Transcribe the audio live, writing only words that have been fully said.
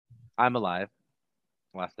I'm alive.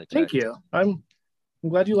 Last I Thank checked. you. I'm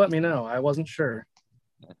glad you let me know. I wasn't sure.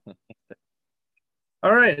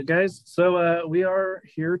 All right, guys. So we are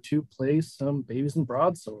here to play some Babies and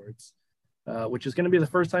Broadswords, which is going to be the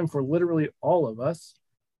first time for literally all of us.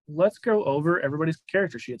 Let's go over everybody's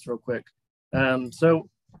character sheets real quick. So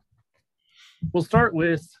we'll start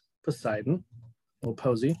with Poseidon, little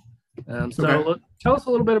Posey. Tell us a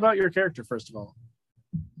little bit about your character, first of all.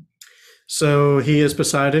 So he is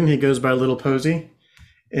Poseidon. He goes by Little Posey,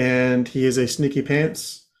 and he is a sneaky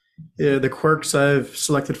pants. The quirks I've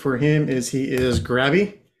selected for him is he is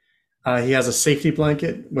grabby. He has a safety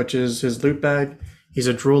blanket, which is his loot bag. He's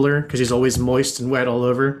a drooler because he's always moist and wet all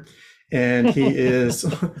over. And he is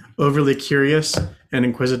overly curious and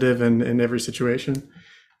inquisitive in every situation.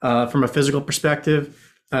 From a physical perspective,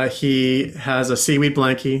 he has a seaweed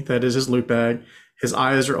blankie that is his loot bag. His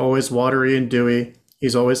eyes are always watery and dewy.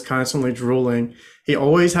 He's always constantly drooling. He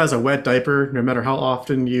always has a wet diaper, no matter how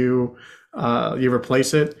often you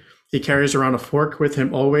replace it. He carries around a fork with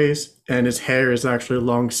him always, and his hair is actually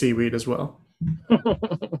long seaweed as well.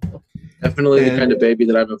 Definitely the kind of baby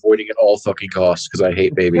that I'm avoiding at all fucking costs because I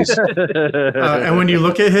hate babies. And when you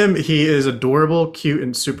look at him, he is adorable, cute,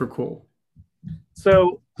 and super cool.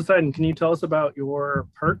 So, Poseidon, can you tell us about your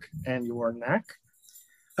perk and your knack?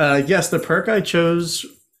 Yes, the perk I chose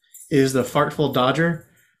is the Fartful Dodger,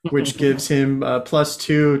 which gives him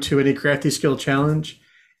 +2 to any crafty skill challenge.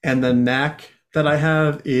 And the knack that I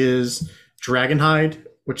have is Dragonhide,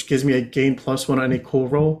 which gives me a gain +1 on any cool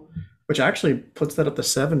roll, which actually puts that up to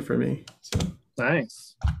 7 for me. So.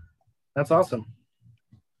 Nice. That's awesome.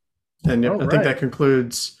 And I think that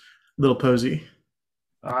concludes Little Posey.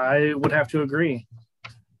 I would have to agree.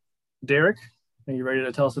 Derek, are you ready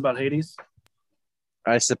to tell us about Hades?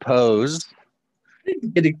 I suppose. I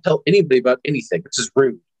didn't tell anybody about anything. This is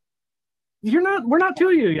rude. We're not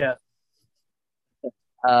to you yet.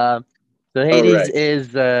 So Hades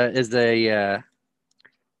is a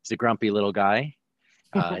grumpy little guy.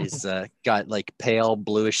 He's got like pale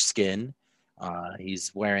bluish skin.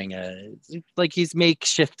 He's wearing he's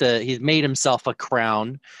made himself a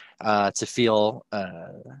crown to feel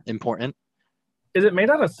important. Is it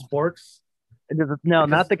made out of sporks? No,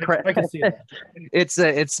 not the crown. I can see that.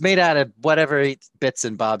 It's made out of whatever bits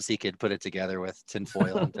and bobs he could put it together with,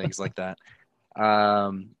 tinfoil and things like that.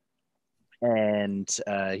 And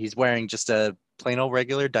he's wearing just a plain old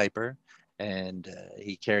regular diaper, and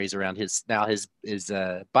he carries around his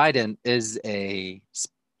Biden is a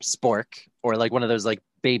spork, or like one of those like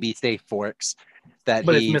baby safe forks but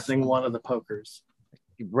it's missing one of the pokers.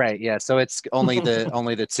 Right, yeah. So it's only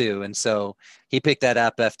the two, and so he picked that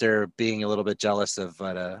up after being a little bit jealous of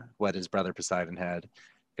what his brother Poseidon had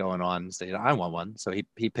going on. So I want one, so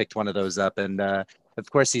he picked one of those up, and of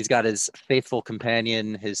course he's got his faithful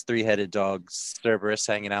companion, his three-headed dog Cerberus,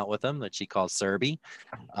 hanging out with him, that she calls Serby.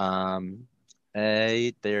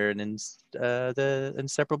 They're the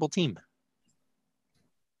inseparable team.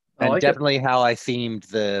 And definitely how I themed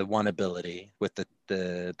the one ability with the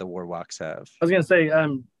Warwalks have. I was gonna say,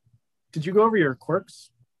 did you go over your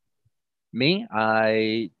quirks? Me?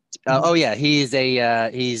 Oh yeah, he's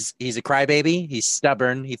a crybaby. He's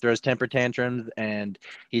stubborn. He throws temper tantrums, and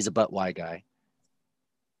he's a butt wide guy.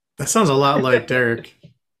 That sounds a lot like Derek.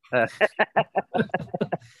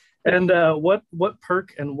 And what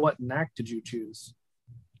perk and what knack did you choose?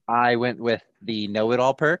 I went with the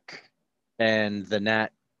know-it-all perk and the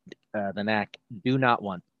knack do not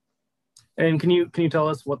want. And can you tell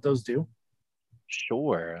us what those do?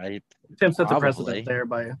 Sure. Tim set the precedent there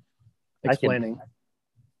by explaining.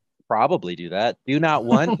 Probably do that. Do not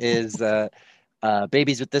want is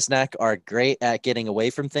babies with this knack are great at getting away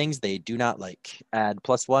from things they do not like. Add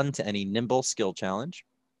 +1 to any nimble skill challenge.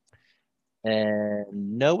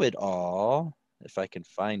 And know it all, if I can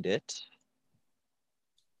find it.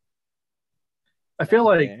 I feel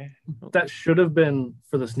like that should have been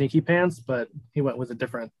for the sneaky pants, but he went with a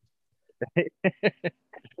different.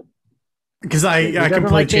 Because I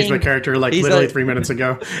completely changed my character literally 3 minutes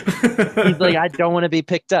ago. He's like, I don't want to be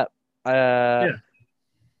picked up. Don't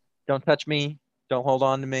touch me. Don't hold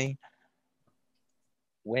on to me.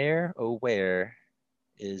 Where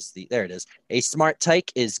is there it is. A smart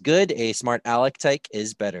tyke is good. A smart aleck tyke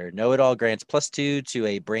is better. Know it all grants +2 to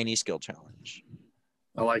a brainy skill challenge.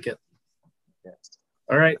 I like it. Yes.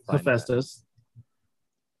 All right, Hephaestus.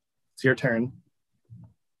 It's your turn.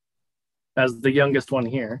 As the youngest one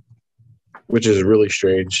here. Which is really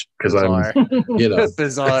strange because I'm,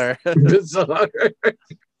 bizarre. Bizarre.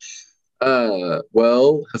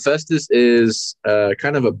 Well, Hephaestus is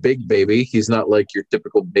kind of a big baby. He's not like your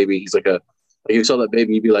typical baby. He's like you saw that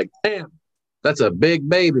baby, you'd be like, damn, that's a big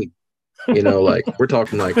baby. You know, like we're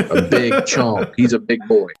talking like a big chunk. He's a big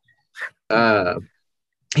boy.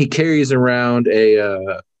 He carries around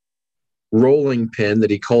a rolling pin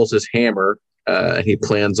that he calls his hammer. And he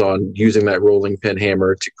plans on using that rolling pin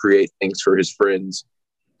hammer to create things for his friends.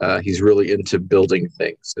 He's really into building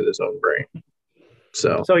things in his own brain.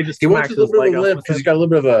 So he wants a little bit of a limp because he's got a little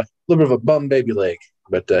bit of a bum baby leg,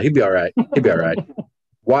 but he'd be all right. He'd be all right.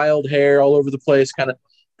 Wild hair all over the place, kind of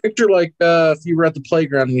picture like if you were at the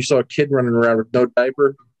playground and you saw a kid running around with no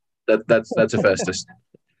diaper. That's Hephaestus.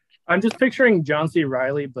 I'm just picturing John C.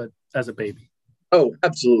 Reilly, but as a baby. Oh,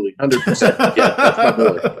 absolutely, 100%. Yeah, that's my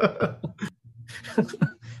boy.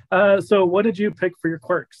 So what did you pick for your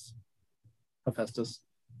quirks, Hephaestus?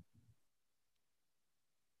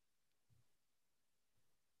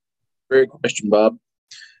 Great question, Bob.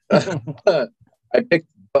 I picked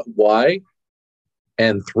but why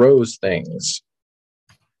and throws things.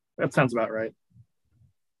 That sounds about right.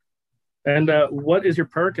 And what is your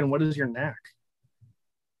perk and what is your knack?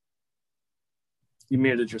 You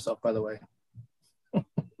muted yourself, by the way.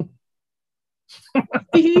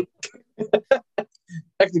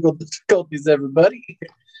 Technical difficulties, everybody.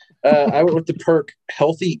 I went with the perk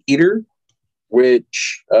Healthy Eater,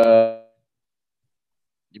 which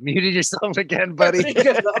you muted yourself again, buddy.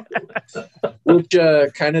 Which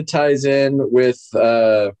kind of ties in with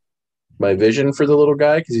my vision for the little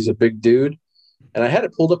guy because he's a big dude. And I had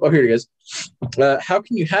it pulled up. Oh, here it is. How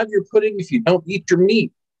can you have your pudding if you don't eat your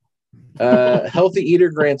meat? Healthy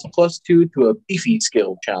Eater grants +2 to a beefy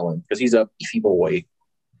skill challenge because he's a beefy boy.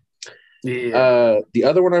 Yeah. The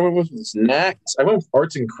other one I went with was Knacks. I went with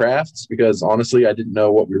Arts and Crafts because honestly, I didn't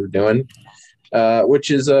know what we were doing.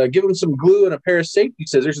 Which is give them some glue and a pair of safety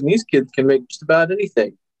scissors, and these kids can make just about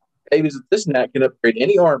anything. Babies with this knack can upgrade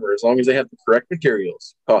any armor as long as they have the correct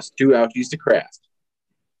materials. Cost 2 ouchies to craft.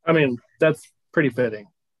 I mean, that's pretty fitting.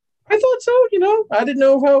 I thought so. You know, I didn't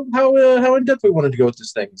know how in depth we wanted to go with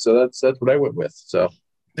this thing, so that's what I went with. So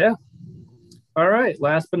yeah. All right.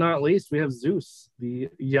 Last but not least, we have Zeus, the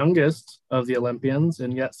youngest of the Olympians,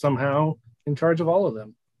 and yet somehow in charge of all of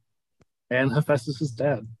them, and Hephaestus'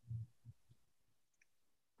 dad.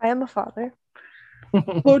 I am a father.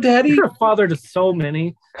 Hello, Daddy. You're a father to so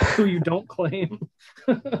many who you don't claim.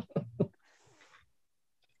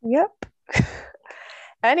 Yep.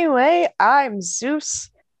 Anyway, I'm Zeus.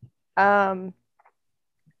 So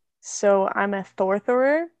I'm a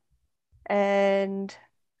Thortherer, and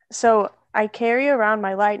so I carry around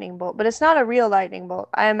my lightning bolt, but it's not a real lightning bolt.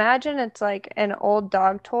 I imagine it's like an old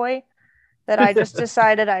dog toy that I just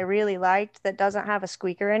decided I really liked that doesn't have a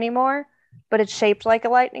squeaker anymore, but it's shaped like a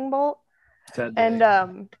lightning bolt. And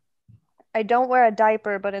I don't wear a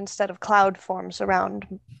diaper, but instead of cloud forms around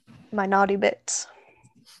my naughty bits.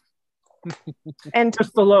 And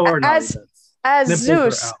just the lower naughty bits. As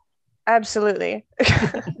Zeus, absolutely.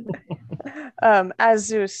 As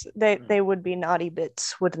Zeus, they would be naughty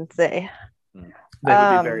bits, wouldn't they? They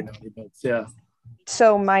would be very naughty bits, yeah.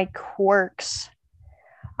 So my quirks.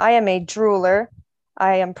 I am a drooler.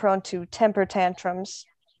 I am prone to temper tantrums,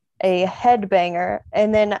 a headbanger,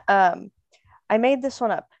 and then I made this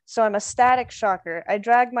one up. So I'm a static shocker. I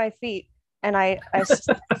drag my feet and I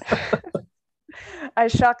I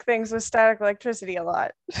shock things with static electricity a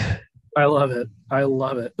lot. I love it.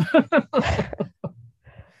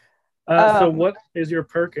 So what is your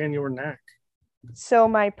perk and your knack? So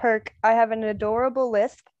my perk, I have an adorable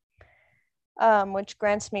lisp, which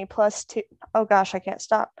grants me +2. Oh gosh, I can't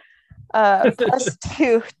stop.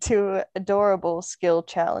 +2 to adorable skill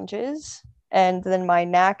challenges. And then my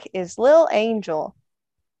knack is Lil Angel,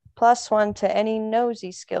 +1 to any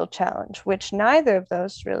nosy skill challenge, which neither of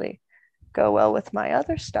those really go well with my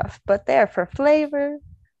other stuff, but they're for flavor,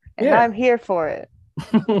 and yeah. I'm here for it.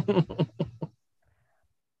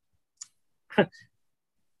 I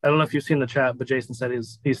don't know if you've seen the chat, but Jason said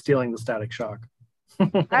he's stealing the static shock.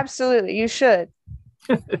 Absolutely, you should.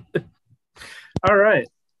 All right.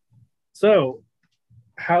 So,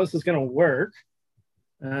 how this is going to work?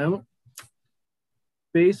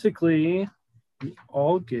 Basically, we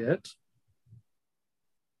all get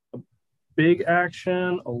a big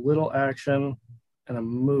action, a little action, and a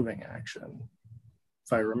moving action.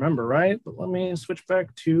 If I remember right, but let me switch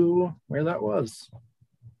back to where that was.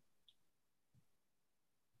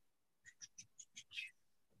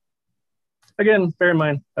 Again, bear in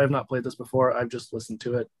mind, I have not played this before. I've just listened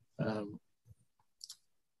to it.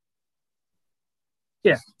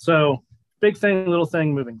 Yeah, so big thing, little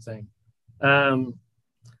thing, moving thing.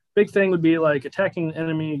 Big thing would be like attacking an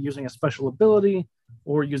enemy using a special ability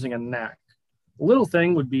or using a knack. Little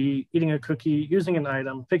thing would be eating a cookie, using an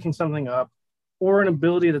item, picking something up, or an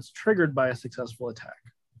ability that's triggered by a successful attack.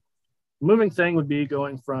 moving thing would be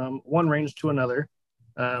going from one range to another,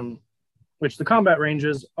 which the combat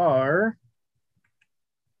ranges are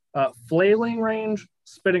flailing range,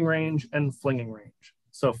 spitting range, and flinging range.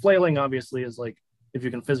 So flailing obviously is like if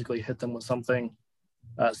you can physically hit them with something.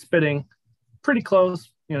 Spitting, pretty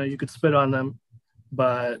close. You know, you could spit on them,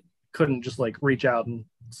 but couldn't just like reach out and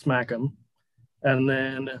smack them. And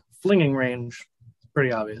then flinging range,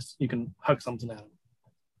 pretty obvious. You can hug something at them.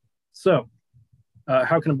 So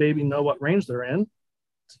how can a baby know what range they're in?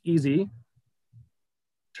 It's easy.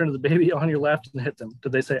 Turn to the baby on your left and hit them.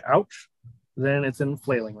 Did they say ouch? Then it's in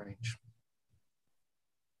flailing range.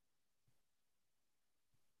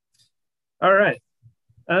 All right.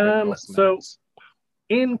 So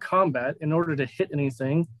in combat, in order to hit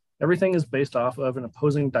anything, everything is based off of an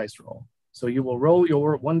opposing dice roll. So you will roll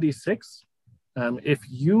your 1d6. If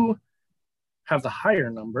you have the higher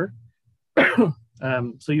number,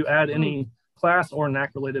 so you add any class or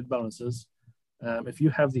knack related bonuses. If you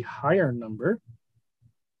have the higher number,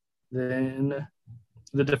 then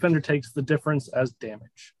the defender takes the difference as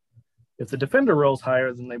damage. If the defender rolls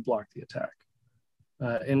higher, then they block the attack.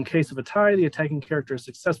 In case of a tie, the attacking character is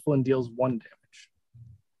successful and deals 1 damage.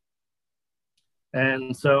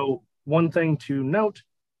 And so one thing to note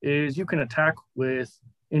is you can attack with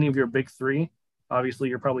any of your big 3. Obviously,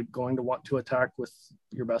 you're probably going to want to attack with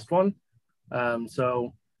your best one.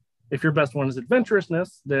 So if your best one is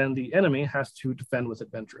adventurousness, then the enemy has to defend with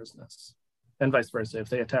adventurousness. And vice versa. If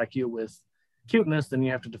they attack you with cuteness, then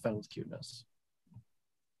you have to defend with cuteness.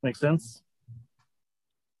 Make sense?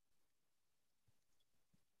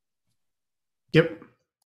 Yep.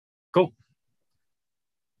 Cool.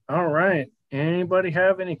 All right. Anybody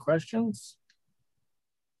have any questions?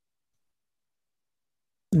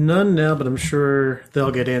 None now, but I'm sure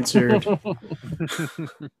they'll get answered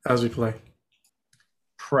as we play.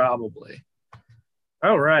 Probably.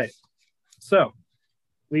 All right. So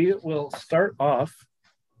we will start off.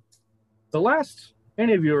 The last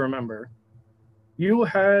any of you remember, you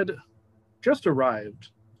had just arrived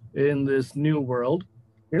in this new world.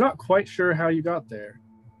 You're not quite sure how you got there.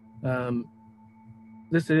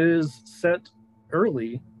 This is set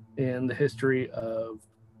early in the history of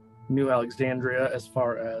New Alexandria, as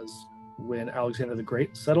far as when Alexander the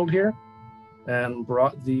Great settled here and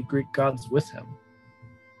brought the Greek gods with him.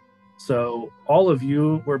 So all of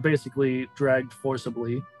you were basically dragged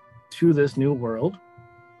forcibly to this new world.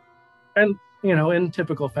 And, you know, in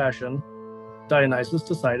typical fashion, Dionysus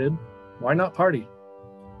decided, why not party?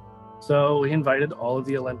 So he invited all of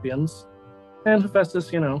the Olympians, and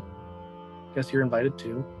Hephaestus, you know, guess you're invited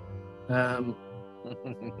too.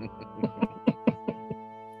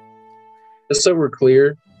 Just so we're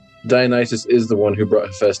clear, Dionysus is the one who brought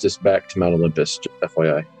Hephaestus back to Mount Olympus, just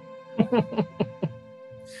FYI.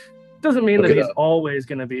 Doesn't mean that he's always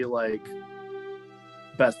going to be like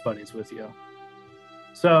best buddies with you.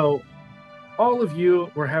 So all of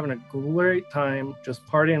you were having a great time just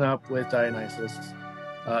partying up with Dionysus,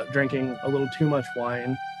 drinking a little too much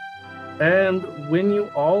wine. And when you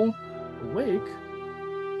all awake,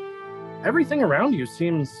 everything around you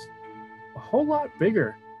seems a whole lot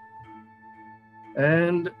bigger.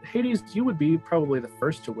 And Hades, you would be probably the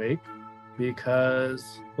first to wake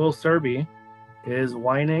because little Serby is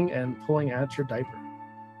whining and pulling at your diaper.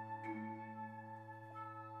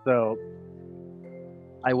 So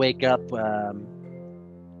I wake up. What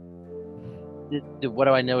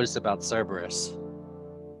do I notice about Cerberus?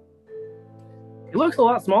 He looks a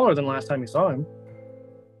lot smaller than last time you saw him.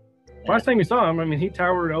 Last time you saw him, I mean, he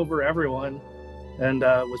towered over everyone and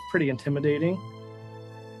was pretty intimidating.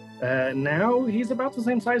 Now he's about the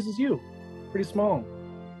same size as you. Pretty small.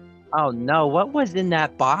 Oh no, what was in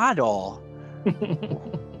that bottle?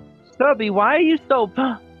 Stubby, why are you so...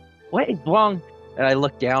 What is wrong? And I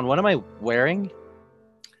look down. What am I wearing?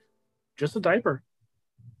 Just a diaper.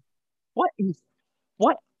 What is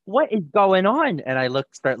going on? And I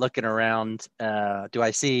start looking around. Do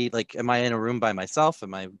I see, like, am I in a room by myself?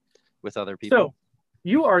 Am I with other people? So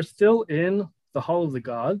you are still in the Hall of the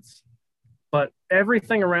Gods, but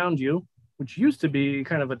everything around you, which used to be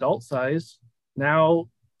kind of adult size, now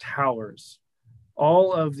towers.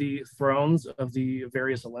 All of the thrones of the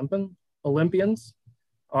various Olympians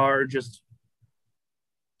are just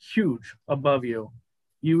huge above you.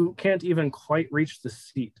 You can't even quite reach the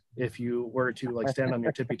seat if you were to like stand on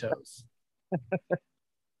your tippy toes.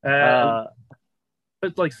 But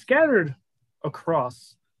like scattered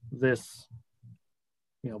across this,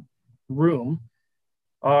 room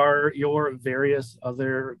are your various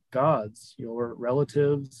other gods, your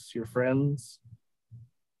relatives, your friends,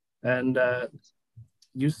 and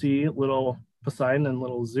you see little Poseidon and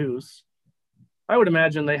little Zeus. I would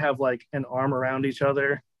imagine they have like an arm around each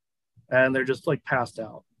other and they're just like passed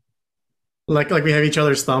out. Like we have each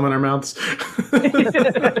other's thumb in our mouths.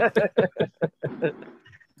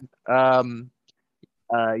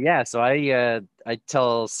 Yeah, so I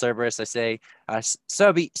tell Cerberus, I say,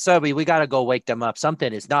 Serby, we gotta go wake them up.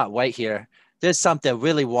 Something is not right here. There's something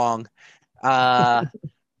really wrong.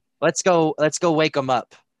 Let's go wake them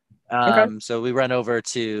up. Okay. So we run over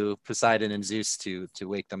to Poseidon and Zeus to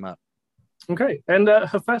wake them up. Okay. And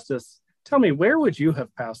Hephaestus, tell me, where would you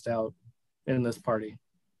have passed out in this party?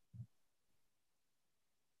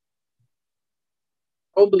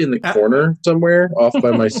 Probably in the corner somewhere, off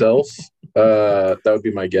by myself. That would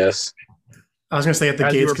be my guess. I was gonna say at the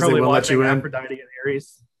As you gates were because they probably won't let watching you in. Aphrodite and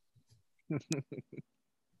Ares.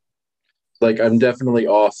 Like I'm definitely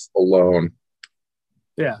off alone.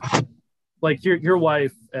 Yeah. Like your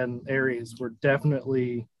wife and Ares were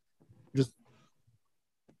definitely just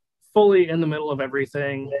fully in the middle of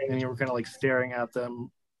everything, and you were kind of like staring at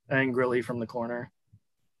them angrily from the corner.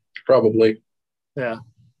 Probably. Yeah.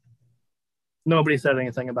 Nobody said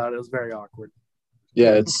anything about it. It was very awkward.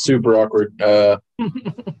 Yeah, it's super awkward. You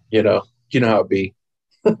know how it be.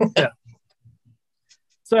 Yeah.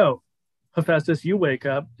 So, Hephaestus, you wake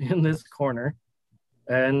up in this corner,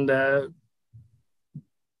 and do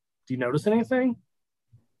you notice anything?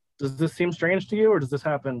 Does this seem strange to you, or does this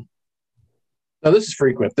happen? No, this is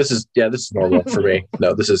frequent. This is normal for me.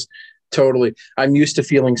 No, this is totally. I'm used to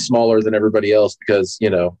feeling smaller than everybody else because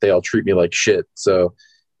they all treat me like shit. So,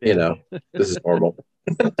 this is normal.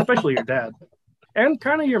 Especially your dad, and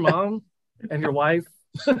kind of your mom and your wife.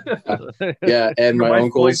 Yeah, and your my wife's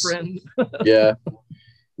uncles. boyfriend. Yeah,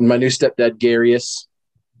 my new stepdad Garius.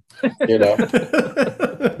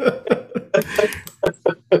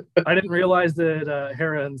 I didn't realize that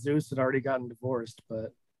Hera and Zeus had already gotten divorced,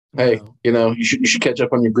 but hey, you should catch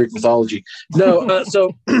up on your Greek mythology. No,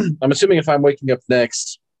 so I'm assuming if I'm waking up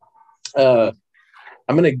next, I'm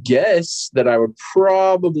gonna guess that I would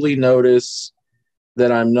probably notice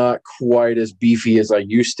that I'm not quite as beefy as I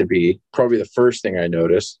used to be. Probably the first thing I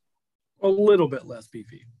notice. a little bit less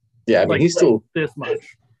beefy. Yeah, I mean Like he's still this much.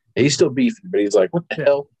 he's still beefy, but he's like, what the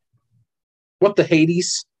hell? What the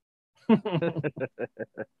Hades? But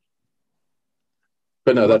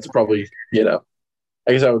no, that's probably I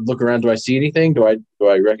guess I would look around. Do I see anything? Do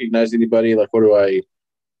I recognize anybody? Like, what do I?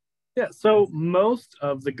 Yeah, so most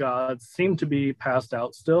of the gods seem to be passed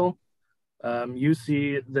out still. You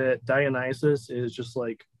see that Dionysus is just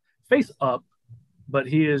like face up, but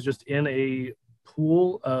he is just in a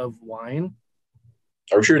pool of wine.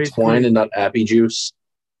 Are we sure it's Basically- wine and not appy juice?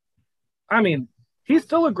 I mean, he's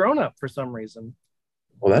still a grown up for some reason.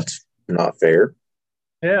 Well, that's not fair.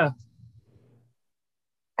 Yeah,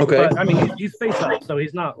 Okay. but I mean, he's face up, so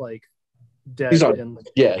he's not like dead. He's not- in the-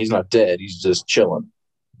 Yeah, he's not dead. He's just chilling.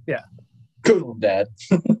 Yeah. Good old dad.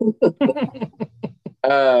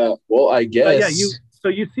 Well, I guess.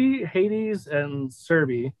 But yeah, you see Hades and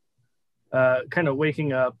Serby kind of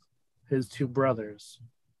waking up his two brothers.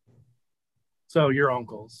 So your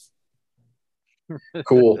uncles.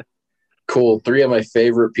 Cool. 3 of my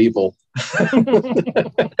favorite people.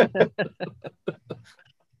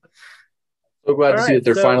 So glad to see that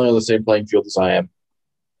they're finally on the same playing field as I am.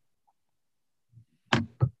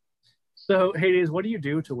 So Hades, what do you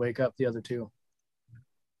do to wake up the other two?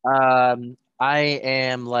 I'm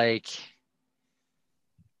like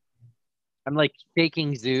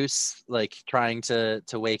shaking Zeus, like trying to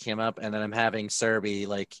wake him up, and then I'm having Serby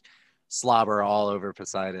like slobber all over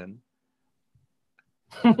Poseidon.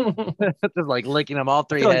 Just like licking him all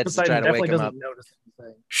three heads to try to wake him up. Notice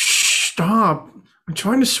anything. Shh, stop. I'm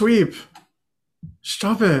trying to sweep.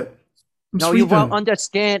 Stop it. I'm No, you sweeping. won't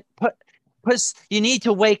understand. You need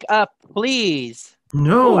to wake up, please.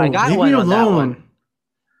 No, Oh, I got leave one me on that alone. one.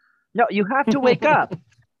 No, you have to wake up.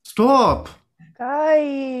 Stop.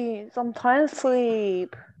 Guys, I'm trying to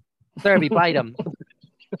sleep. Serby, bite him.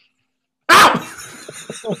 Ow!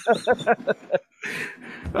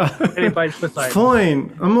 And he bites Poseidon.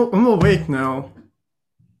 Fine. I'm awake now.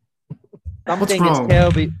 Something wrong? is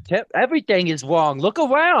terribly. Everything is wrong. Look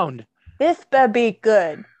around. This better be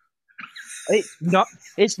good.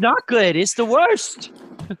 It's not good. It's the worst.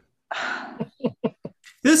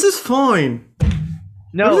 This is fine.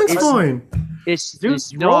 No, Everything's it's fine. it's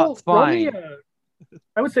Zeus, not roll me fine.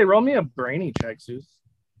 I would say roll me a brainy check, Zeus.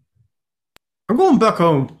 I'm going back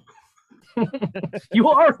home. You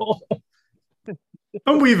are roll.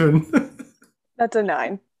 I'm weaving. That's a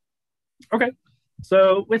 9. Okay.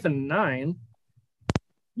 So with a 9,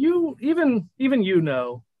 you even you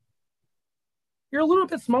know you're a little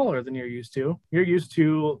bit smaller than you're used to. You're used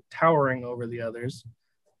to towering over the others.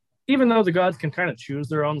 even though the gods can kind of choose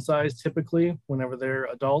their own size typically whenever they're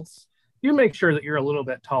adults, you make sure that you're a little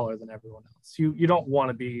bit taller than everyone else. You don't want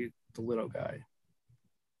to be the little guy.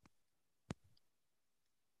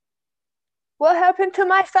 What happened to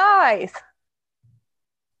my thighs?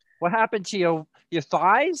 What happened to your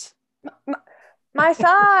thighs? My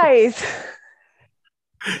thighs.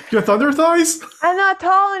 Your thunder thighs? I'm not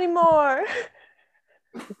tall anymore.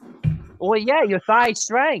 Well, yeah, your thighs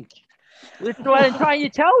shrank. That's what I'm trying to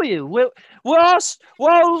tell you. We're all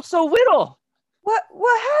so little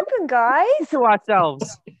What happened, guys? to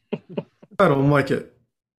ourselves. I don't like it.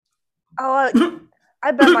 Oh,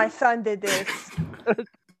 I bet my son did this.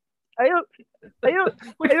 I don't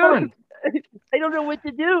Which one? I don't know what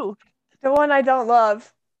to do. The one I don't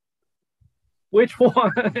love. Which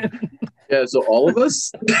one? Yeah, so all of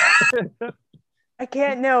us? I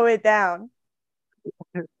can't narrow it down.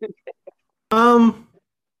 I'm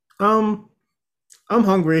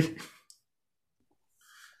hungry.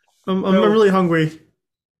 I'm really hungry.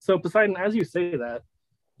 So Poseidon, as you say that,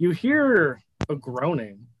 you hear a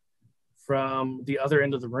groaning from the other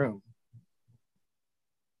end of the room.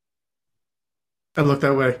 I look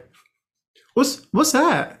that way. What's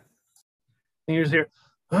that? And you just hear,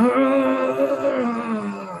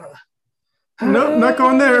 Nope, not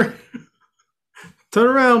going there. Turn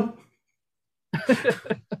around.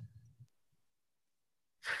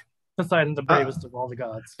 Poseidon, the bravest of all the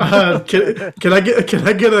gods. Can I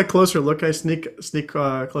get a closer look? I sneak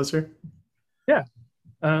closer. Yeah.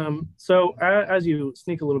 So as you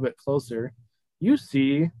sneak a little bit closer, you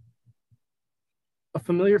see a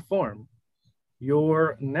familiar form.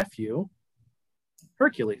 Your nephew,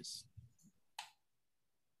 Hercules.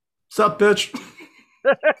 What's up, bitch?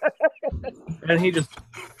 And he just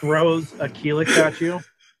throws a Keelix at you.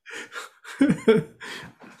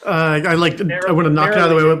 I want to knock it out of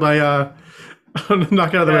the way with my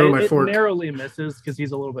knock it out of the way with my fork. It narrowly misses because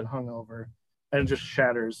he's a little bit hungover, and it just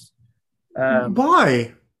shatters.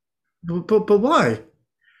 Why? But why?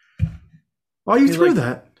 Why you threw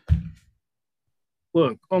that?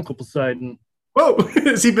 Look, Uncle Poseidon. Whoa!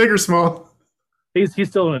 Is he big or small? He's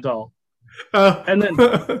still an adult. And then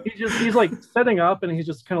he's like setting up, and he's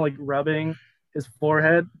just kind of like rubbing his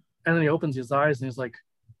forehead, and then he opens his eyes, and he's like,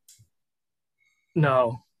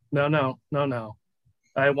 No.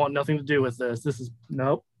 I want nothing to do with this. This is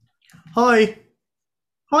nope. Hi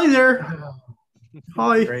there.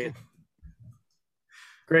 Hi.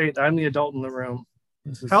 Great. I'm the adult in the room.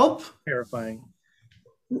 This is Help. terrifying.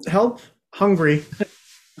 Help. Hungry.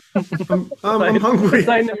 I'm hungry.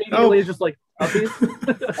 Poseidon immediately is just like, uppies?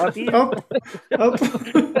 Up.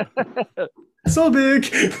 So big.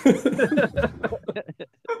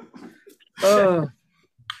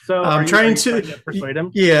 So I'm trying to persuade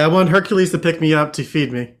him. Yeah, I want Hercules to pick me up to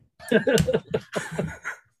feed me.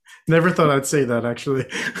 Never thought I'd say that, actually.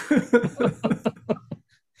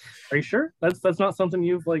 Are you sure? That's not something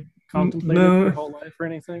you've like contemplated your whole life or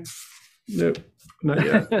anything? Nope, not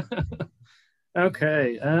yet.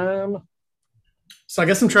 Okay. So I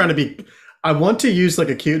guess I'm trying to be. I want to use like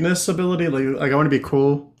a cuteness ability. Like I want to be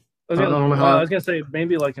cool. I was gonna say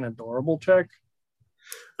maybe like an adorable check.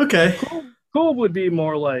 Okay. Cool would be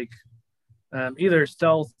more like either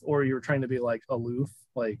stealth or you're trying to be like aloof,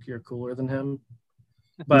 like you're cooler than him.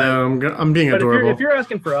 But no, I'm being adorable. If you're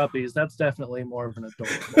asking for uppies, that's definitely more of an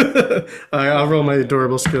adorable. I'll roll my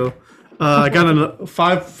adorable skill. I got a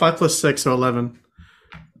 5 plus 6, so 11.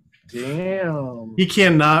 Damn. He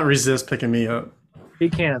cannot resist picking me up. He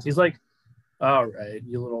can't. He's like, all right,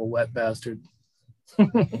 you little wet bastard.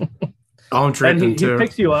 I'm tripping and he too.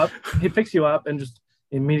 picks you up. He picks you up and just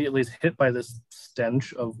immediately is hit by this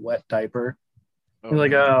stench of wet diaper. You're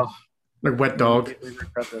like, oh, like wet dog. We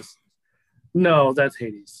regret this. No, that's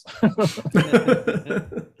Hades. And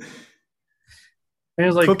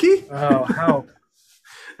he's like, Cookie? Oh, how,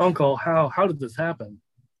 Uncle? How did this happen?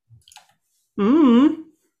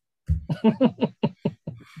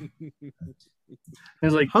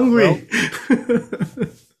 He's like, hungry.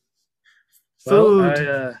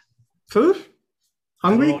 Food. Food?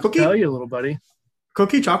 Hungry? Cookie? Tell you, little buddy.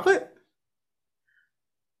 Cookie? Chocolate?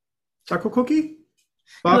 Chocolate cookie?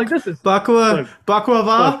 Like this is baklava.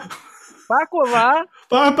 Baklava? Baklava.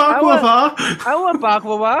 I want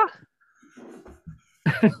baklava.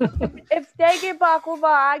 If they get baklava,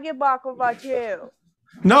 I get baklava too.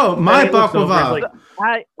 No, my baklava.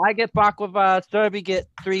 Like, I get baklava. Derby get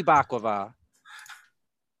 3 baklava.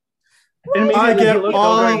 I get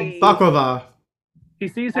all baklava. He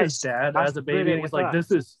sees his dad as a baby, and he's like, "This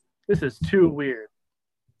is too weird.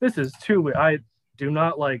 This is too weird. I do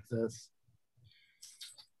not like this."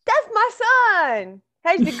 That's my son.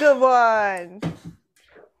 He's the good one.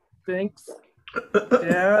 Thanks,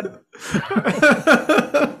 Dad.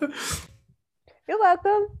 You're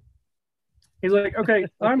welcome. He's like, okay,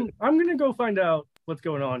 I'm gonna go find out what's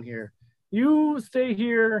going on here. You stay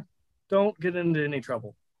here. Don't get into any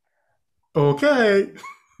trouble. Okay.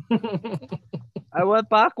 I want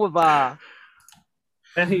baklava.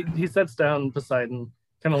 And he sets down Poseidon,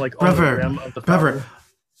 kind of like on the Brother, rim of the brother,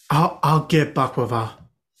 fountain. I'll get baklava.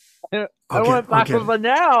 I want baklava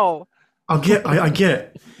now. I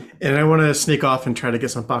get. And I want to sneak off and try to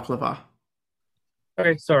get some baklava.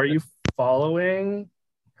 Okay, so are you following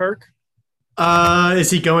Perk?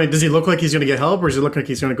 Is he going? Does he look like he's going to get help, or does he look like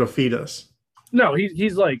he's going to go feed us? No,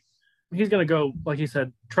 he's gonna go, like he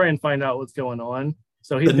said, try and find out what's going on.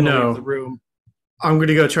 So he's gonna No. leave the room. I'm going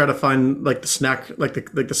to go try to find like the snack, like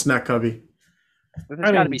the snack cubby. There's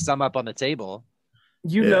I got to mean- be some up on the table.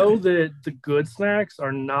 You Yeah. know that the good snacks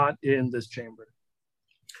are not in this chamber.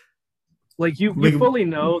 Like you We- fully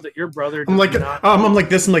know that your brother. I'm like, does not, I'm like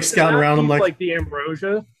this and like does scouting not around. I'm keep, like, the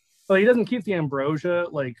ambrosia. Well, he doesn't keep the ambrosia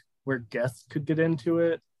like where guests could get into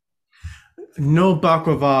it. no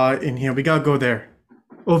baklava in here. We gotta go there,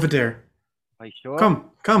 over there. Are you sure?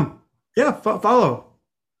 Come. Yeah, follow.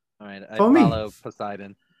 All right, I Follow me. follow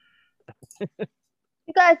Poseidon.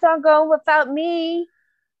 You guys aren't going without me.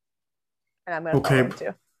 And I'm gonna Okay. follow him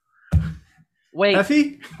too. Wait,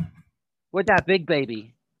 Effie. with that big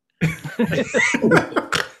baby. I'm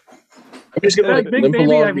just gonna That like big limp baby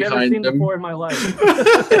along I've never behind seen him. before in my life.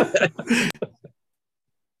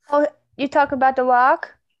 Oh, you talking about the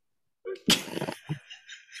rock?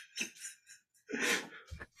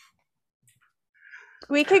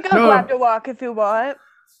 We could go No. grab the rock if you want.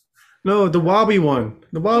 No, the wobbly one,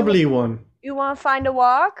 the wobbly one. You want to find a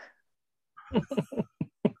walk?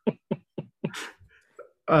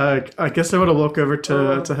 I guess I would have walked over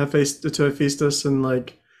to Hephaestus and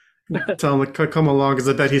like tell him like come along because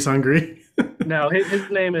I bet he's hungry. No, his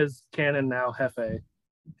name is Canon now, Hefe.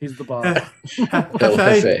 He's the boss. El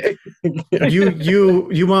Hefe,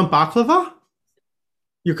 Jefe. you want baklava?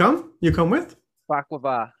 You come with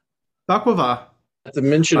Baklava. baklava. At the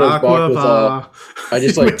mention of baklava, I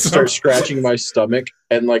just like Wait, start scratching my stomach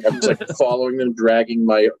and like I'm just like following them, dragging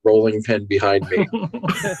my rolling pin behind me,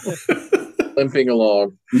 limping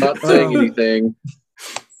along, not saying anything.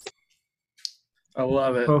 I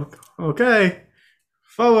love it. Oh, okay,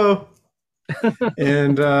 follow.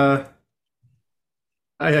 And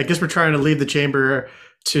I guess we're trying to leave the chamber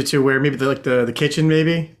to where maybe the kitchen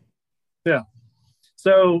maybe.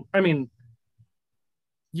 So, I mean,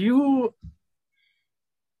 you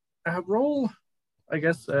roll, I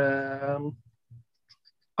guess. I'm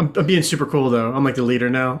being super cool though. I'm like the leader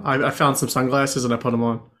now. I found some sunglasses and I put them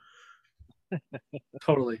on.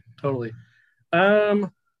 Totally.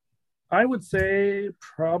 I would say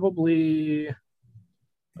probably a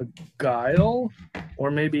guile or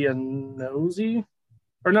maybe a nosy.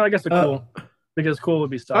 Or no, I guess a cool. Because cool would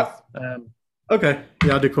be stuff. Okay,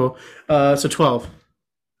 yeah, I'll do cool. So 12.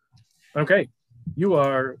 Okay. You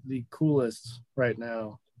are the coolest right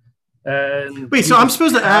now. And Wait, you so I'm just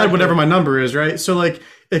supposed to have add whatever your- my number is, right? So like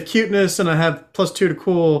if cuteness and I have +2 to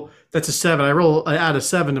cool, that's a 7. I add a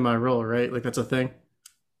 7 to my roll, right? Like that's a thing.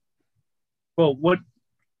 Well, what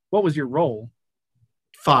was your roll?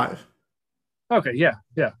 5. Okay, yeah.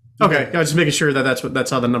 Okay, yeah, just making sure that's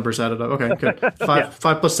how the numbers added up. Okay, good. 5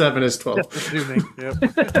 plus 7 is 12. Assuming. Yep.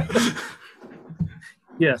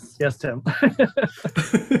 Yes, Tim.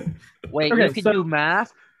 Wait, Okay, you can so- do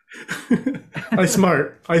math? I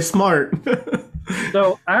smart.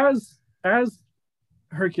 So as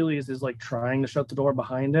Hercules is like trying to shut the door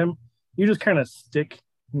behind him, you just kind of stick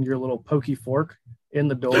your little pokey fork in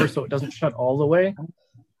the door so it doesn't shut all the way.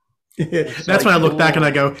 That's when I look back and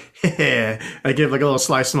I go, I give like a little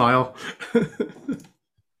sly smile.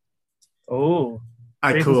 Oh,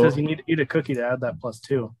 I Jason cool. says you need to eat a cookie to add that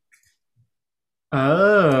 +2.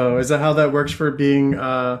 Oh, is that how that works for being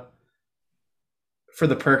for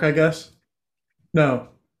the perk, I guess? No.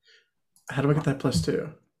 How do I get that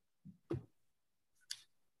 +2?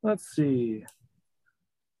 Let's see.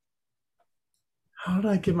 How did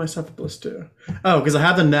I give myself a +2? Oh, because I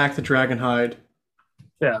have the knack to dragon hide.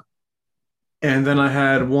 Yeah. And then I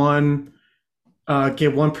had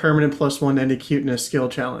give one permanent +1 any cuteness skill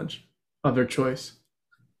challenge of their choice.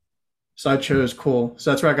 So I chose cool.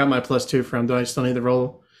 So that's where I got my +2 from. Do I still need to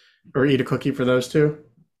roll or eat a cookie for those two?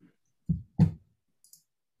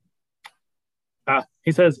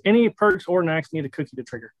 He says any perks or knacks need a cookie to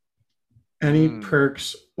trigger. Any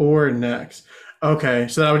perks or necks. Okay,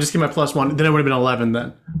 so that would just give my +1. Then it would have been 11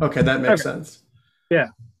 then. Okay, that makes sense.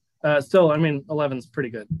 Still, I mean, 11's pretty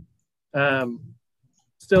good.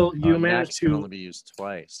 Still, you managed Knacks can only to. be used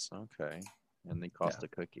twice. Okay. And they cost a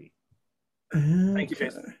cookie. Thank you,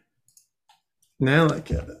 Jason. Now I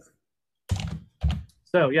get it.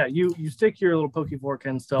 So yeah, you stick your little pokey fork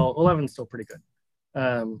in. Still, 11's still pretty good.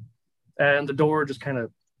 And the door just kind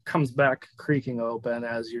of comes back creaking open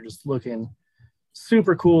as you're just looking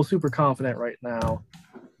super cool, super confident right now.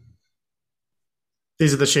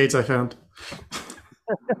 These are the shades I found.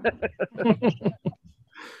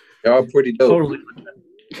 Y'all pretty dope. Totally.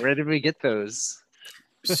 Where did we get those?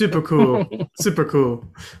 Super cool. Super cool.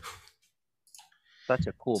 Such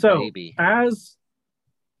a cool So baby. as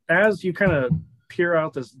you kind of peer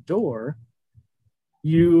out this door,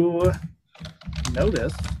 you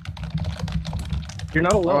notice you're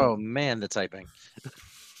not Oh alone. man, the typing.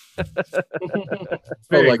 It's Oh,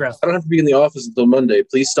 very like, aggressive. I don't have to be in the office until Monday.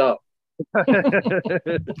 Please stop.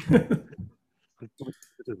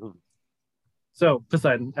 So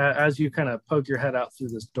Poseidon, as you kind of poke your head out through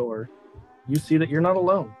this door, you see that you're not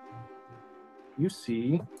alone. You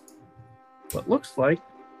see what looks like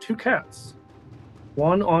 2 cats,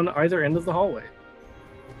 one on either end of the hallway.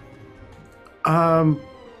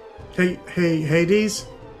 Hey, Hades.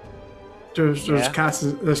 There's Yeah? cats.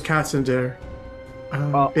 There's cats in there.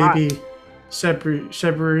 Oh, Baby, Cerberus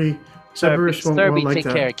won't Serby like take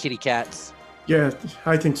that. care of kitty cats. Yeah,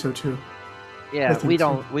 I think so too. I Yeah, think we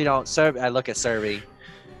so. don't. I look at Serby,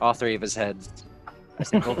 all 3 of his heads. I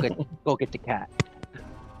said, go get the cat.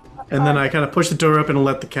 And then I kind of push the door open and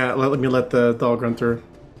let the dog run through.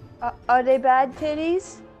 Are they bad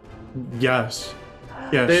kitties? Yes.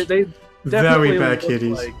 Yes. They Very bad look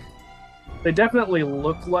kitties. they definitely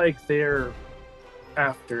look like they're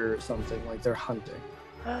after something, like they're hunting.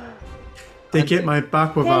 They get my Kitties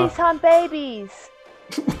baklava. hunt babies.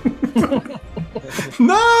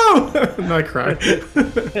 No! No, I cry.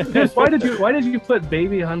 Yes, why did you put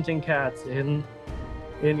baby hunting cats in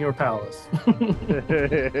your palace?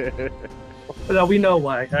 No, we know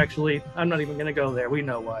why. Actually, I'm not even gonna go there. We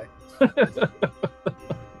know why.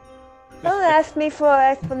 Don't ask me for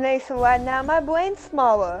an explanation right now. My brain's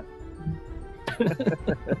smaller.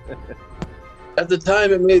 At the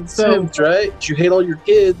time, it made So- sense, right? You hate all your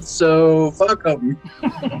kids, so fuck them.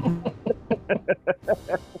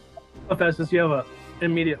 Hephaestus, you have a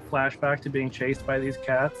immediate flashback to being chased by these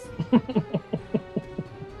cats.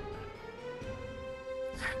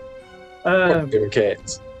 Fucking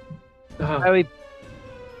cats. Very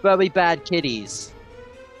bad kitties.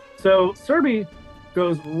 So Serby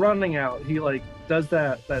goes running out. He like does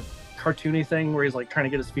that cartoony thing where he's like trying to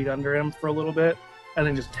get his feet under him for a little bit, and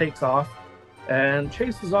then just takes off and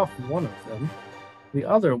chases off one of them. The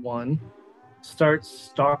other one starts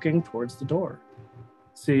stalking towards the door,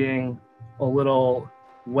 seeing a little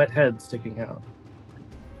wet head sticking out.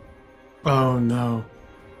 Oh no.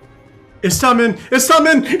 It's coming! It's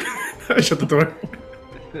coming! I shut the door.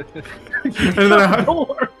 And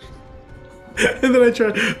then I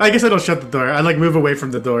try. I guess I don't shut the door. I like move away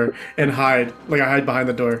from the door and hide. Like I hide behind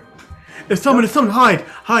the door. It's coming! It's coming! Hide!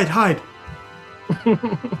 Hide! Hide!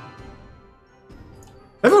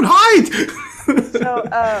 Everyone hide! So,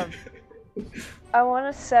 I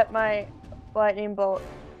want to set my lightning bolt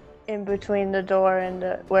in between the door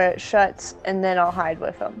and where it shuts, and then I'll hide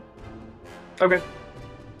with them. Okay.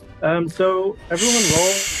 So everyone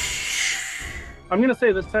roll. I'm gonna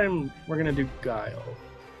say this time we're gonna do guile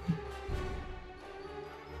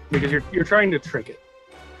because you're trying to trick it.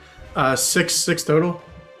 6 total.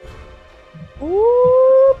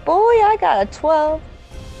 Ooh, boy, I got a 12.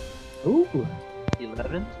 Ooh.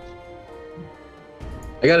 11.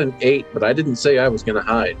 I got an 8, but I didn't say I was gonna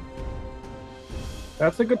hide.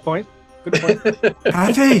 That's a good point. Good point.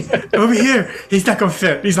 Happy! Over here! He's not gonna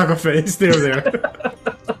fit. He's not gonna fit. He's still there.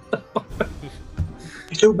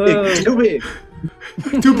 Too big. Too big.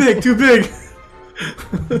 Too big, too big!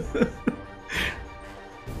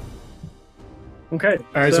 Okay.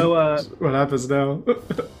 Alright, so what happens now?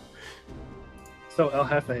 so El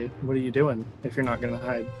Jefe, what are you doing if you're not gonna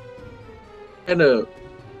hide? Kind of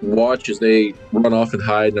watch as they run off and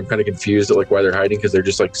hide, and I'm kind of confused at like why they're hiding because they're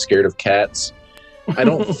just like scared of cats. I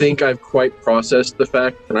don't think I've quite processed the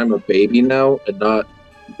fact that I'm a baby now and not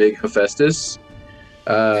big Hephaestus.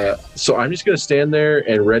 So I'm just gonna stand there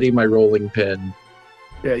and ready my rolling pin.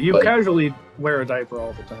 Yeah, you Like- casually wear a diaper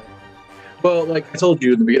all the time. Well, like I told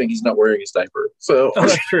you in the beginning, he's not wearing his diaper. So, Oh,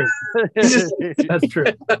 that's true. That's true.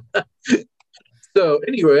 so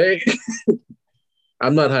anyway,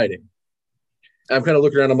 I'm not hiding. I'm kind of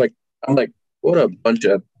looking around. I'm like, what a bunch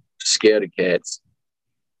of scaredy cats.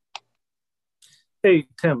 Hey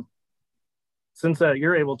Tim, since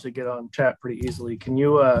you're able to get on chat pretty easily, can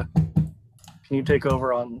you take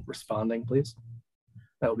over on responding, please?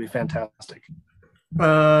 That would be fantastic.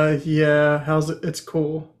 Yeah. How's it? It's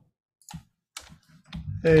cool.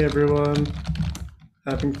 Hey everyone,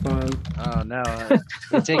 having fun. Oh no!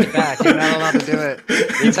 You take it back. You're not allowed to do it.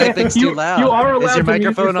 Your typing's too loud. You are allowed Is your to mute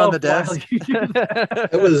microphone on the yourself desk? while you do that.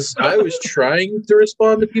 I was trying to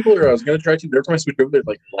respond to people, or I was going to try to. Every time I switch over, it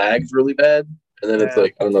like lags really bad, and then it's Yeah,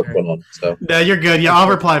 like I don't know what's going on. So Yeah, you're good. Yeah, I'll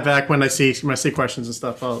reply back when I see questions and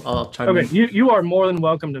stuff. I'll chime Okay, in. you are more than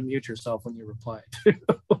welcome to mute yourself when you reply.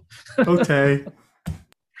 Okay.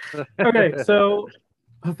 Okay, so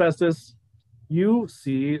Hephaestus, you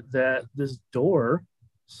see that this door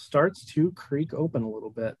starts to creak open a little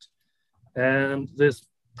bit, and this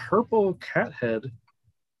purple cat head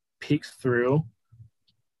peeks through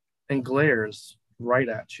and glares right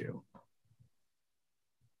at you.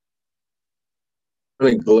 I'm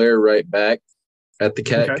going to glare right back at the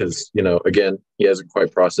cat Okay. because again, he hasn't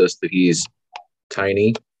quite processed that he's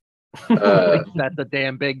tiny. That's a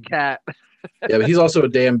damn big cat. Yeah, but he's also a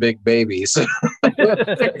damn big baby. So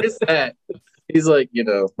there's that. He's like,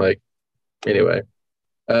 anyway.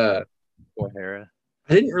 O'Hara.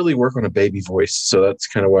 I didn't really work on a baby voice, so that's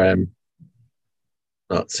kind of why I'm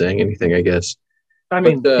not saying anything, I guess. I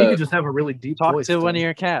mean, But, he could just have a really deep Talk voice. to one of too.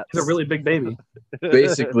 your cats. He's a really big baby.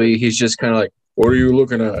 Basically, he's just kind of like, what are you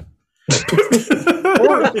looking at?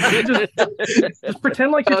 Or just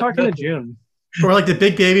pretend like you're talking to June. Or like the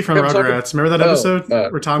big baby from I'm talking- Rugrats. Remember that episode where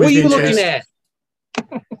What Tommy's are you being looking chased? at?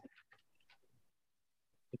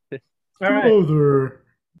 All right, Mother.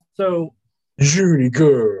 so Judy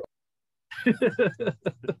girl.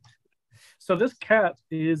 so this cat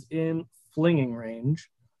is in flinging range,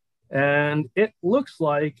 and it looks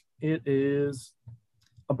like it is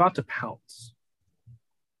about to pounce.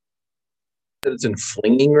 It's in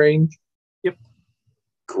flinging range? Yep.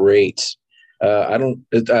 Great. I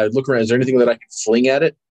look around. Is there anything that I can fling at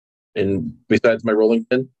it? And besides my rolling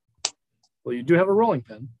pin? Well, you do have a rolling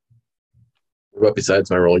pin. What about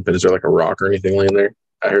besides my rolling pin? Is there like a rock or anything laying there?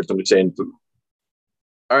 I heard somebody saying,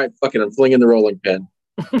 all right, fuck it, I'm flinging the rolling pin.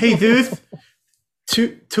 Hey, dude.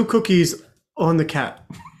 Two cookies on the cat.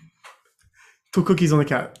 2 cookies on the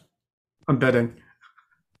cat. I'm betting.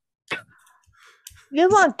 You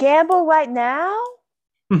want to gamble right now?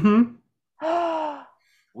 Mm-hmm.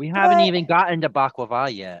 We haven't What? even gotten to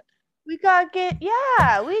baklava yet. We gotta get we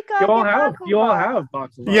gotta You all get have baklava.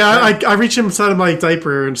 boxes. Yeah, I reach inside of my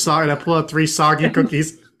diaper and I pull out 3 soggy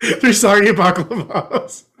cookies. 3 soggy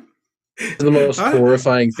baklavas. It's the most Huh?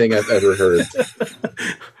 horrifying thing I've ever heard.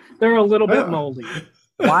 They're a little bit moldy.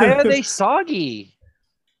 Why are they soggy?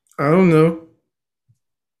 I don't know.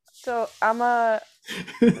 So I'm gonna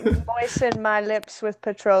moisten my lips with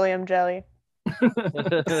petroleum jelly.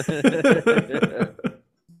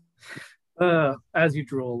 As you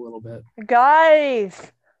drool a little bit.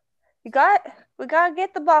 Guys, we gotta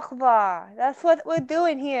get the baklava. That's what we're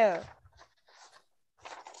doing here.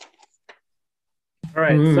 All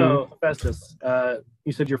right, so Festus,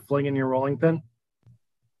 you said you're flinging your rolling pin.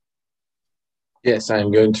 Yes,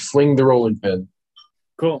 I'm going to fling the rolling pin.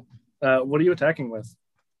 Cool. What are you attacking with?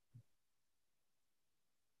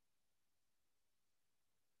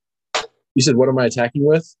 You said, what am I attacking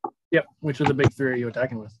with? Yep. Which of the big 3 are you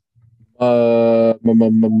attacking with?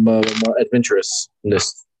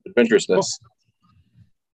 Adventurousness.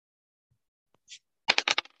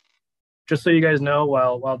 Just so you guys know,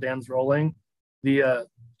 while Dan's rolling, the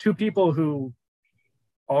 2 people who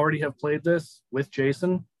already have played this with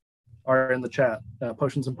Jason are in the chat.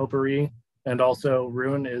 Potions and Potpourri, and also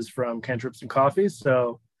Rune is from Cantrips and Coffee.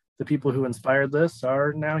 So the people who inspired this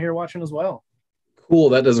are now here watching as well. Cool.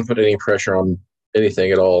 That doesn't put any pressure on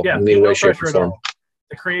anything at all. Yeah, in any no way, shape, pressure or at form. all.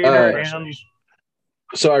 The creator Uh, and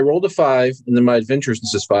So I rolled a 5, and then my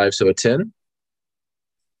adventurousness is 5, so a 10.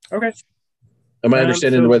 okay, Am I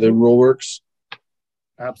understanding the way the rule works?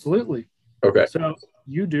 absolutely. Okay. So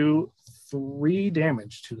you do 3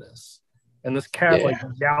 damage to this, and this cat Yeah. like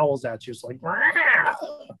yowls at you. It's like, That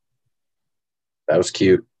was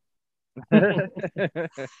cute. you're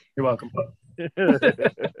welcome.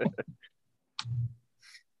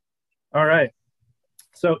 All right.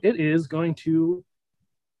 So it is going to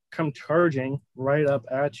come charging right up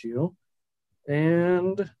at you,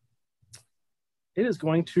 and it is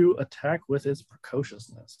going to attack with its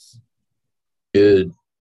precociousness, Good.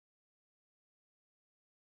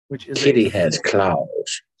 which is Kitty a has 6,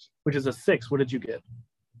 claws. which is a 6. What did you get?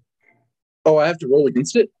 Oh, I have to roll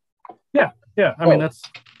against it? Yeah, I mean Oh. that's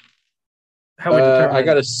how we determine. I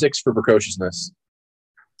got a 6 for precociousness.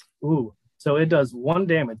 Ooh, so it does 1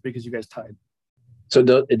 damage because you guys tied. So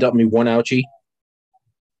it dealt me 1 ouchie?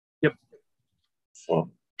 Yep.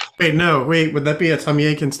 Well, Wait, no. Wait, would that be a tummy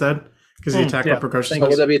ache instead? because he attacked yeah, with precocious. thank Oh,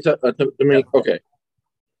 would that be okay.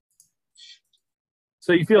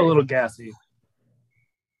 So you feel a little gassy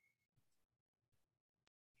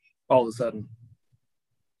all of a sudden.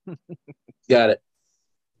 Got it.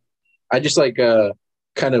 I just like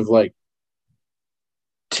kind of like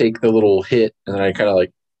take the little hit, and then I kind of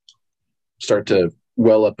like start to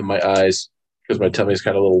well up in my eyes because my tummy's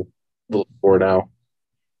kind of a little sore now.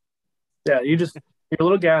 Yeah, you're a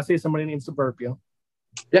little gassy. Somebody needs to burp you.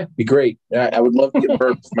 Yeah, be great. I would love to get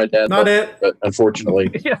burped with my dad. Not it. But unfortunately,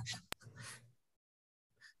 Yeah.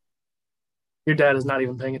 Your dad is not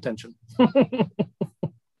even paying attention.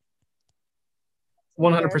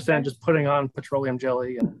 100% just putting on petroleum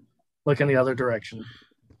jelly and looking the other direction.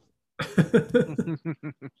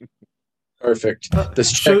 perfect.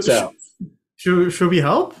 This checks out. Should we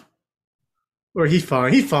help? Or he's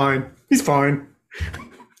fine. He's fine. He's fine.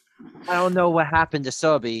 I don't know what happened to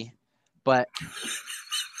Sobi, but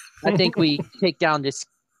I think we take down this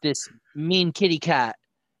mean kitty cat.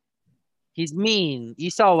 He's mean. You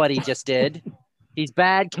saw what he just did. He's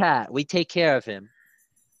bad cat. We take care of him.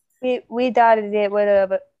 We dotted it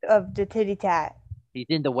with of the titty tat. He's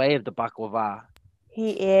in the way of the baklava.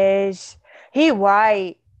 He is. He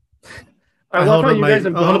white. I love how you guys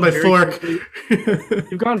have I'll hold gone my very fork. quickly.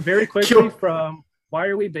 You've gone very quickly from why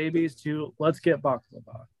are we babies to let's get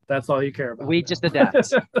baklava. That's all you care about. We now. just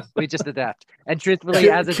adapt. We just adapt. And truthfully,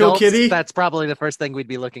 as Kill adults, Kitty? that's probably the first thing we'd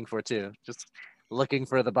be looking for too. Just looking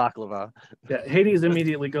for the baklava. Yeah, Hades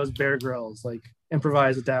immediately goes Bear Grylls, like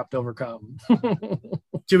improvise, adapt, overcome.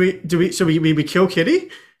 So we kill Kitty?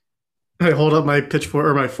 I hold up my pitchfork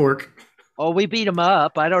or my fork. Oh, we beat him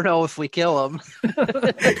up. I don't know if we kill him.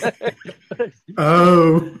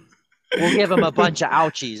 Oh. We'll give him a bunch of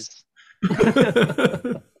ouchies.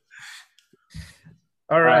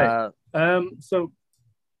 All right. So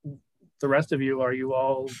the rest of you, are you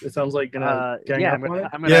all? It sounds like gonna gang yeah, up on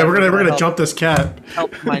it? Yeah, we're gonna help- jump this cat.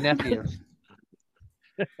 help my nephew.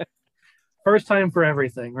 First time for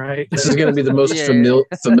everything, right? This is going to be the most Yeah.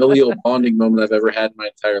 familial bonding moment I've ever had in my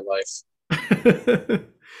entire life.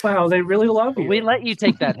 Wow, they really love you. We let you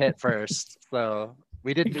take that hit first, so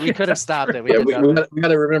we didn't. We could have stopped it. Yeah, did we nothing. got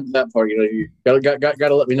to remember that part. You know, you got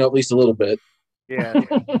to let me know at least a little bit. Yeah.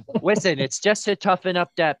 Listen, it's just to toughen up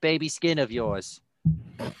that baby skin of yours.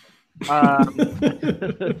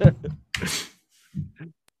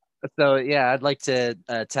 So yeah, I'd like to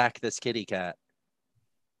attack this kitty cat.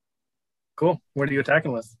 Cool. What are you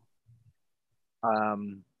attacking with?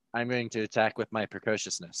 I'm going to attack with my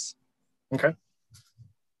precociousness. Okay.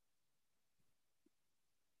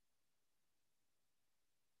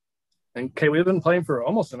 Okay, we've been playing for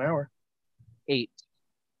almost an hour, 8.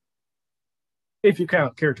 if you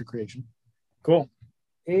count character creation. Cool.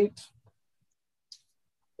 8.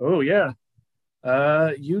 Oh yeah.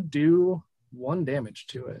 You do 1 damage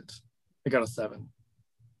to it. I got a 7.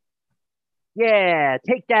 Yeah,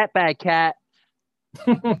 take that, bad cat.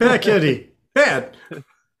 Bad Kitty. Bad.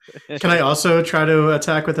 Can I also try to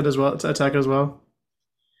attack with it as well? Attack it as well?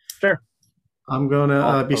 Sure. I'm gonna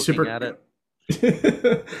All be poking super. at it.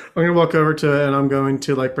 I'm gonna walk over to it and I'm going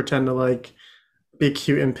to like pretend to like be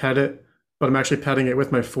cute and pet it, but I'm actually petting it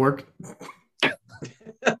with my fork.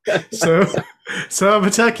 so I'm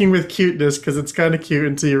attacking with cuteness because it's kind of cute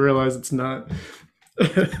until you realize it's not.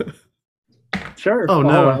 Sure. Oh, I'll no.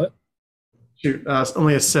 allow it. Shoot, it's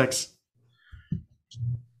only a 6.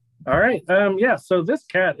 All right. Yeah, so this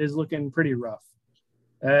cat is looking pretty rough.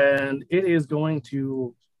 And it is going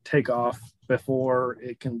to take off before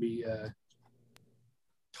it can be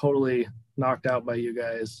totally knocked out by you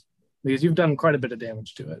guys. Because you've done quite a bit of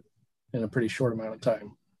damage to it in a pretty short amount of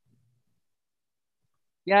time.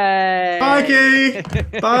 Yay! Bye,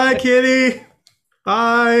 Kitty. Bye, Kitty.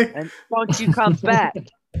 Bye. And won't you come back?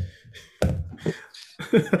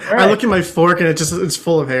 I look at my fork and it's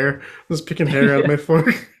full of hair. I'm just picking hair out of my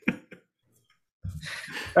fork.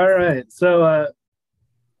 All right. So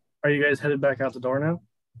are you guys headed back out the door now?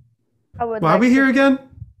 I would Why are like we to- here again?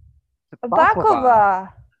 A baklava.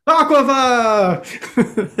 Aquava!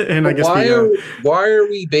 And I guess Why are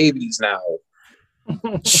we babies now?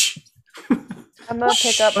 Shh. I'm gonna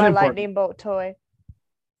pick up my Unimportant. lightning bolt toy.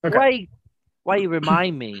 Okay. Why you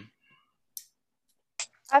remind me?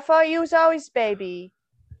 I thought you was always baby.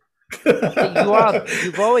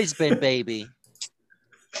 You've always been baby.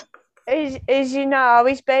 Is you not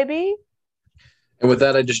always baby? And with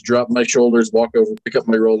that, I just drop my shoulders, walk over, pick up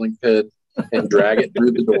my rolling pin, and drag it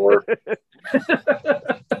through the door.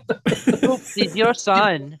 Oops, he's your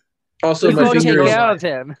son. Also, You my go take fingers, care of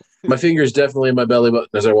him. my fingers definitely in my belly button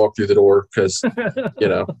as I walk through the door because, you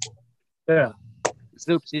know. Yeah.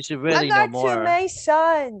 Oops, you should I really know got too more. many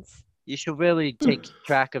sons. You should really take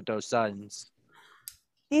track of those sons.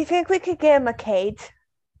 Do you think we could get him a cage?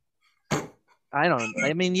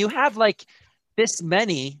 I mean, you have like this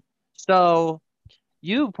many, so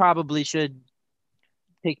you probably should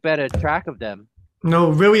take better track of them. No,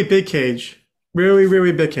 really big cage. Really,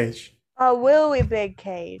 really big cage. A really big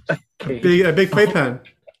cage. A big playpen.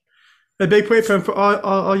 A big playpen for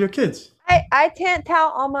all your kids. I can't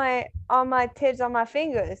count all my kids on my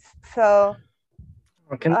fingers, so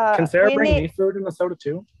Can Sarah we bring need- me food in the soda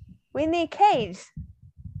too? we need cage.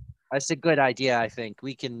 That's a good idea. I think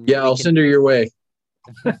we can. Yeah, I'll send her your way.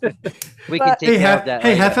 We can But- take care of that.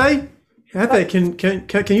 later.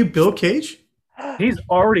 Hefe, can you build cage He's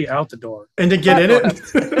already out the door. and then get in it?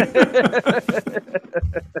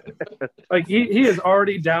 Like he is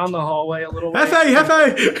already down the hallway a little way.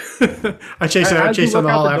 Hefe! I chase As you down the look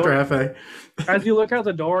out hall the after door- Hefe. As you look out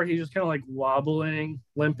the door, he's just kind of like wobbling,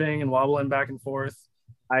 limping, and wobbling back and forth.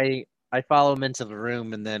 I follow him into the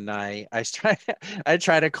room, and then I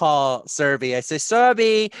try to call Serby. I say,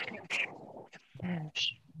 Serby,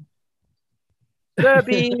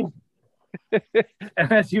 Serby.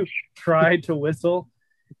 And as you try to whistle,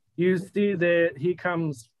 you see that he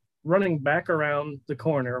comes running back around the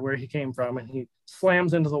corner where he came from, and he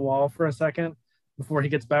slams into the wall for a second before he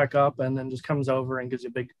gets back up, and then just comes over and gives you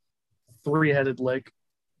a big three-headed lick.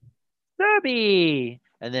 Serby,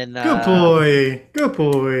 and then Good boy. Good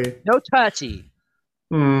boy. no touchy,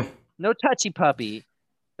 Hmm. no touchy puppy.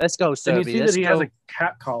 Let's go, And you Serby. see that Let's he go. has a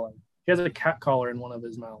cat collar. He has a cat collar in one of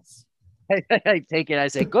his mouths. I take it. I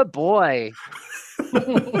say, good boy,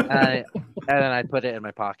 and then I put it in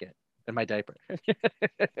my pocket, in my diaper.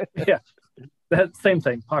 That same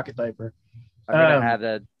thing, pocket diaper. I'm gonna Um,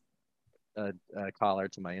 add a collar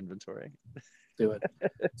to my inventory. Do it.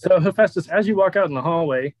 So Hephaestus, as you walk out in the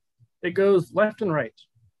hallway, it goes left and right.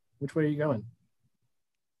 Which way are you going?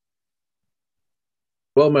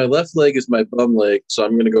 Well, my left leg is my bum leg, so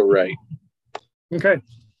I'm going to go right. Okay.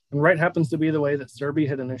 And right happens to be the way that Serby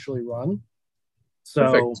had initially run. So,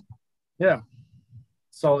 Perfect. yeah,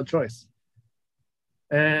 solid choice.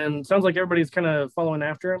 And sounds like everybody's kind of following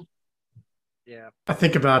after him. Yeah. I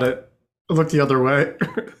think about it. I look the other way.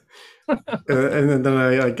 And then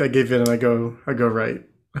I give in and I go right.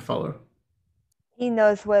 I follow. He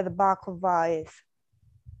knows where the baklava is.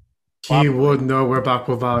 He would know where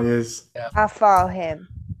Baklava is. I follow him.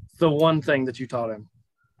 It's the one thing that you taught him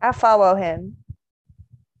I follow him.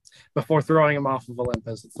 before throwing him off of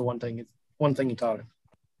Olympus. It's the one thing you taught him.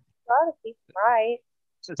 Gotta be right.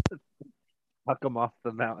 Just huck him off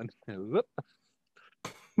the mountain. Whoop.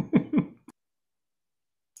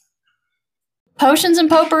 Potions and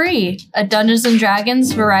Potpourri, a Dungeons and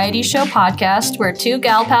Dragons variety show podcast where two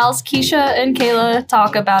gal pals, Keisha and Kayla,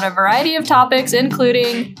 talk about a variety of topics,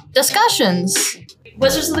 including discussions.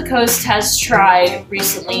 Wizards of the Coast has tried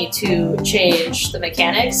recently to change the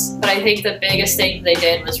mechanics, but I think the biggest thing they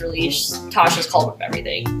did was release Tasha's Cauldron of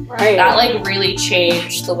Everything. Right. That like really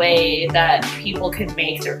changed the way that people can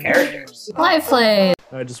make their characters. Live play.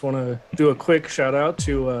 I just want to do a quick shout out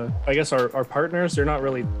to, I guess, our partners. They're not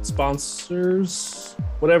really sponsors,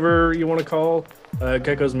 whatever you want to call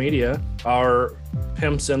Gecko's Media, our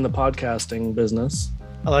pimps in the podcasting business.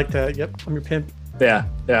 I like that. Yep, I'm your pimp. Yeah,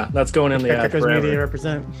 that's going in the ad Gecko's forever. Media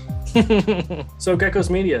represent. So Gecko's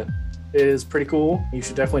Media is pretty cool. You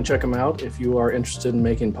should definitely check them out if you are interested in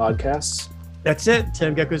making podcasts. That's it.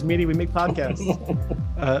 Tim Gecko's Media. We make podcasts.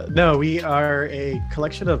 No, we are a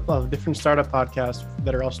collection of different startup podcasts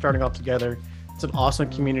that are all starting off together. It's an awesome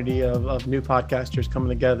community of new podcasters coming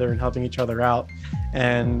together and helping each other out.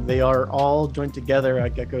 And they are all joined together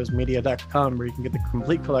at geckosmedia.com, where you can get the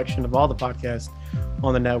complete collection of all the podcasts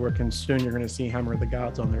on the network. And soon you're going to see Hammer of the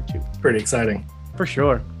Gods on there too. Pretty exciting. For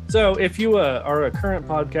sure. So if you are a current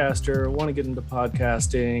podcaster, want to get into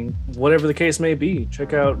podcasting, whatever the case may be,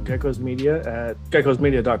 check out Gecko's Media at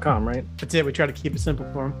geckosmedia.com, right? That's it. We try to keep it simple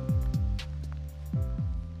for them.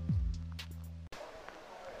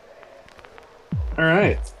 All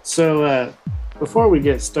right. So before we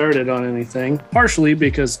get started on anything, partially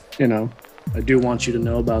because, I do want you to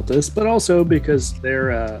know about this, but also because they're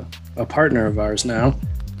a partner of ours now.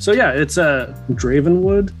 So yeah, it's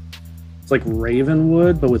Dravenwood. It's like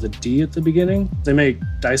Ravenwood, but with a D at the beginning. They make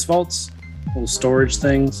dice vaults, little storage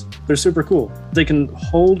things. They're super cool. They can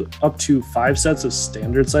hold up to 5 sets of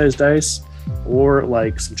standard sized dice or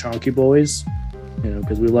like some chonky boys,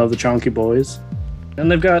 because we love the chonky boys. And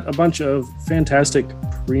they've got a bunch of fantastic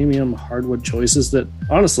premium hardwood choices that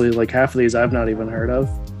honestly, like half of these I've not even heard of.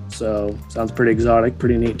 So sounds pretty exotic,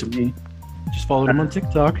 pretty neat to me. Just follow them on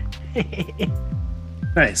TikTok.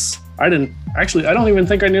 Nice. I don't even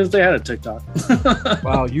think I knew that they had a TikTok.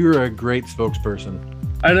 Wow, you're a great spokesperson.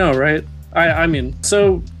 I know, right? I mean,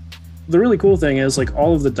 so the really cool thing is like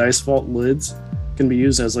all of the Dice Vault lids can be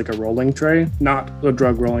used as like a rolling tray, not a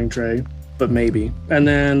drug rolling tray, but maybe. And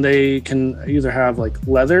then they can either have like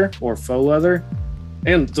leather or faux leather.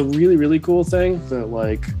 And the really, really cool thing that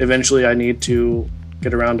like eventually I need to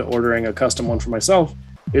get around to ordering a custom one for myself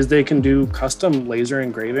is they can do custom laser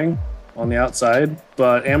engraving on the outside.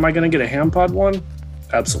 But am I going to get a hand pod one?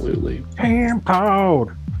 Absolutely. Hand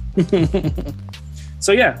pod.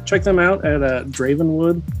 So yeah, check them out at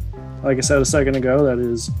Dravenwood. Like I said a second ago, that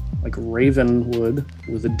is like Ravenwood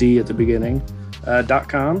with a D at the beginning,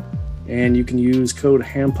 .com. And you can use code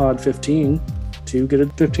HAMPOD15 to get it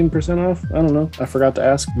 15% off. I don't know. I forgot to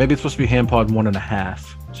ask. Maybe it's supposed to be hand pod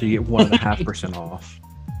 1.5, so you get 1.5% off.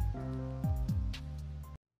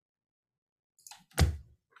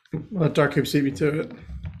 Let Dark Cube see me to it.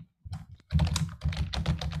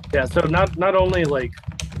 Yeah, so not only like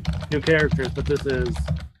new characters, but this is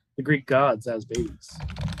the Greek gods as babies.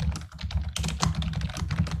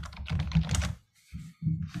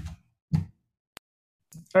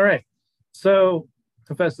 All right. So,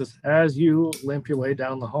 Hephaestus, as you limp your way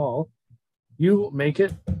down the hall, you make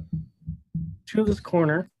it to this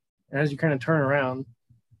corner. And as you kind of turn around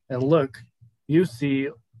and look, you see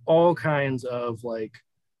all kinds of like,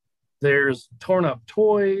 there's torn up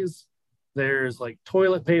toys, there's like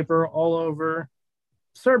toilet paper all over.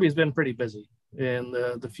 Serby's been pretty busy in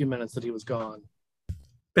the few minutes that he was gone.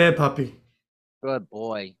 Bad puppy. Good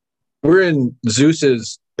boy. We're in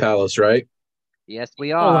Zeus's palace, right? Yes,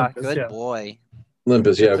 we are. Olympus, Good yeah. boy.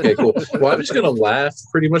 Olympus, yeah, okay, cool. Well, I'm just gonna laugh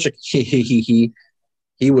pretty much like he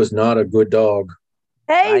was not a good dog.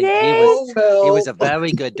 Hey, He dude, was a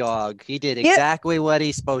very good dog. He did exactly what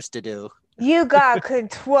he's supposed to do. you gotta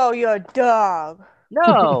control your dog.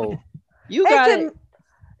 No, you got it.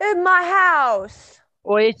 It's in my house.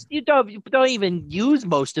 Or it's you don't even use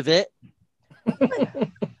most of it.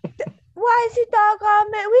 Why is the dog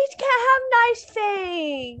on me? We can't have nice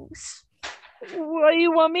things. What do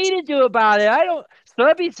you want me to do about it? I don't.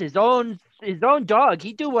 Serby's his own dog.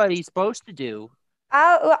 He do what he's supposed to do.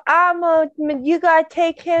 You gotta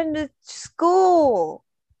take him to school.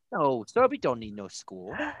 No, Serby don't need no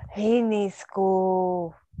school. He needs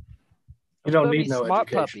school. You don't Serby's need no smart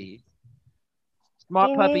education. puppy. Smart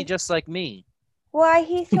He puppy, needs- just like me. Why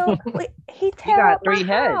he's so he tear got up my 3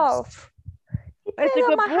 heads. house. He That's a tear up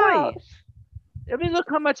good my boy. house. I mean, look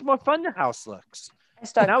how much more fun the house looks. I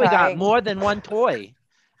start Now we got crying. more than one toy.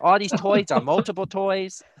 All these toys are multiple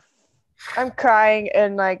toys. I'm crying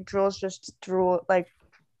and like drool's like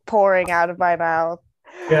pouring out of my mouth.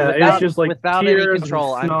 Yeah, Without- it's just like without any tears and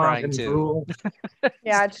control, I'm snot crying and too. drool.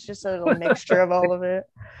 Yeah, it's just a little mixture of all of it.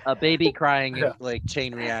 A baby crying Yeah. like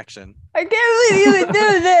chain reaction. I can't believe you would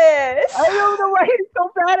do this. I don't know why he's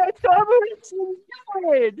so bad at doing.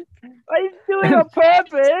 He's doing on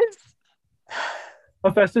purpose.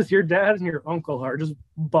 Hephaestus, your dad and your uncle are just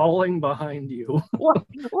bawling behind you. Why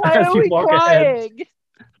As are you we walk ahead. crying?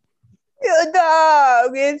 Your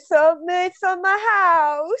dog is from my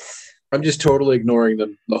house. I'm just totally ignoring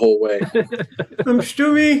them the whole way.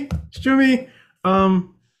 Stewie,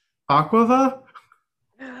 Aquava?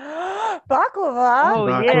 Baklava. Oh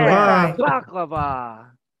Baklava. yeah, baklava.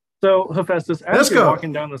 So, Hephaestus, as Let's you're go.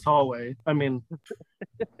 walking down this hallway, I mean,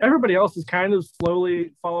 everybody else is kind of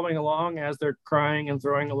slowly following along as they're crying and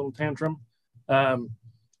throwing a little tantrum.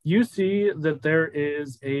 You see that there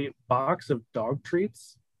is a box of dog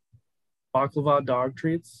treats, baklava dog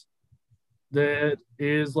treats, that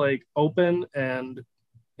is like open and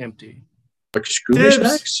empty. Like Scooby Dibs.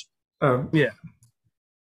 snacks? Oh,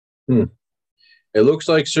 It looks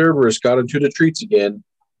like Cerberus got into the treats again.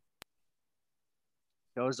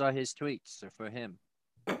 Those are his tweets. They're for him.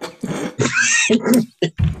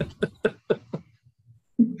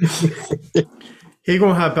 he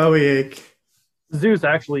gonna have belly ache. Zeus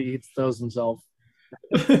actually eats those himself.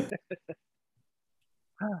 Oh,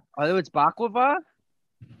 it was baklava.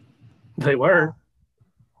 They were.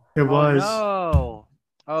 It was. Oh, no.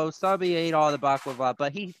 Oh, Serby ate all the baklava,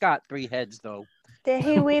 but he's got 3 heads though. Did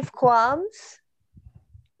he leave crumbs?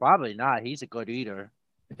 Probably not. He's a good eater.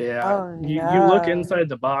 Yeah. Oh, You look no. inside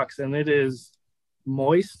the box and it is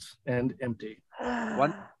moist and empty.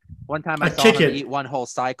 One time I A saw him chicken. eat one whole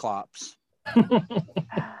cyclops.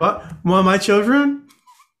 What? One of my children?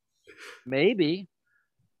 Maybe.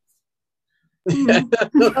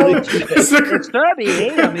 It's so, If Serby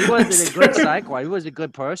ate him, he wasn't a good cyclops. He was a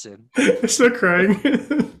good person. it's so crying.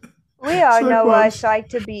 We all So know what close. it's like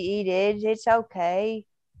to be eaten. It's okay.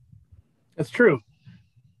 It's true.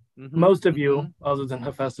 most of you, other than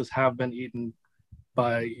Hephaestus, have been eaten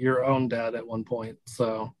by your own dad at one point.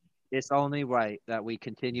 So It's only right that we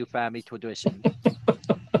continue family tradition.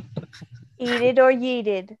 Eat it or yeet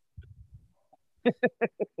it.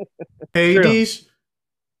 Hades,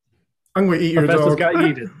 I'm gonna eat your Hephaestus dog. got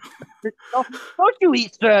yeeted. Don't you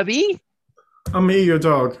eat Serby? I'm gonna eat your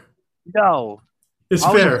dog. No. It's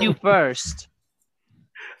I'll fair. eat you first.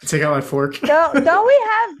 Take out my fork. Don't we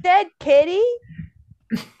have dead kitty?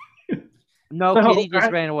 No, So, Kitty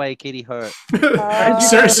just ran away. Kitty hurt.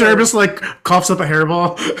 Cerebus like coughs up a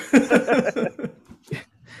hairball.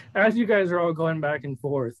 As you guys are all going back and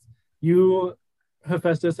forth, you,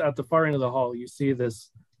 Hephaestus, at the far end of the hall, you see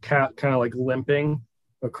this cat kind of like limping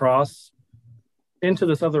across into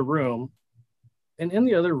this other room. And in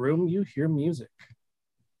the other room, you hear music.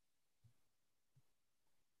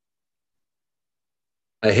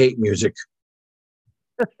 I hate music.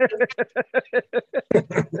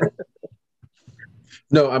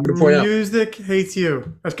 No, I'm going to point out. Music hates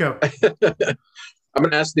you. Let's go. I'm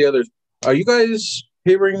going to ask the others, are you guys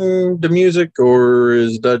hearing the music or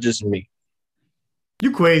is that just me?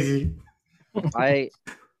 You crazy. I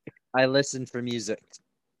listen for music.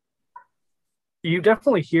 You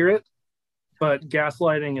definitely hear it, but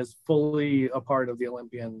gaslighting is fully a part of the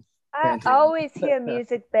Olympian I pantheon. always hear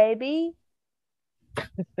music, baby.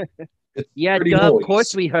 Yeah, Pretty duh, of noise.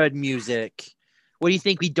 course we heard music. What do you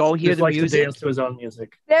think? We don't He hear just the likes to music? dance to his own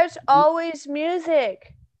music. There's always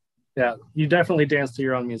music. Yeah, you definitely dance to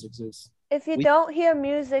your own music, Zeus. If you We- don't hear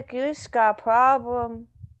music, you just got a problem.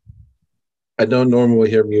 I don't normally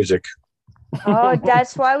hear music. Oh,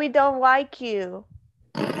 that's why we don't like you.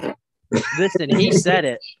 Listen, he said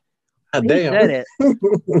it. God He damn. said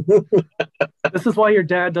it. This is why your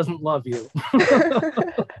dad doesn't love you.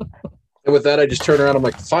 And with that, I just turn around. I'm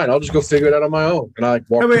like, fine, I'll just go figure it out on my own. And I like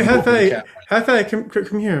walk. Hey, wait, over to the Hefe, cat.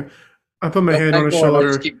 come here. I put my No, hand on his keep going, I'll shoulder.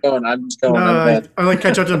 just keep going. I'm just going. No, I'm I, bad. I like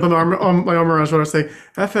catch up and put my arm around his shoulder and say,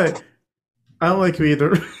 Hefe, I don't like you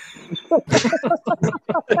either.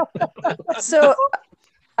 So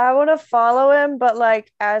I want to follow him, but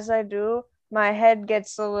like as I do, my head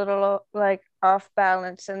gets a little like off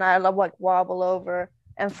balance and I like wobble over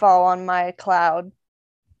and fall on my cloud.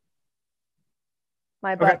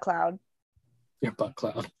 My butt Okay. cloud. Your butt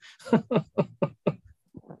cloud.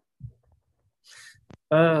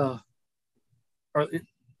 Are-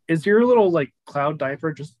 is your little like cloud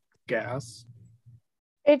diaper just gas?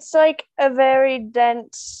 It's like a very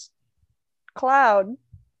dense cloud.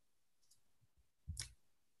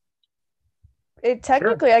 It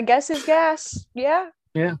technically, I guess, is gas. Yeah.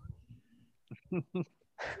 Yeah.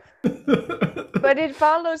 But it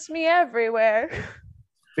follows me everywhere.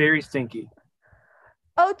 Very stinky.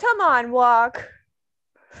 Oh, come on, walk.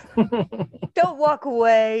 Don't walk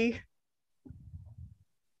away.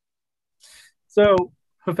 So,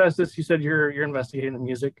 Hephaestus, you said you're investigating the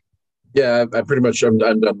music. Yeah, I pretty much I'm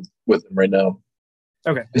done with him right now.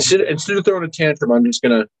 Okay. Instead of throwing a tantrum, I'm just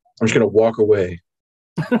gonna walk away.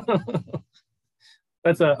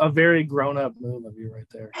 That's a very grown up move of you right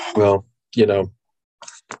there. Well, you know,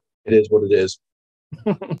 it is what it is.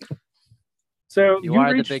 So You are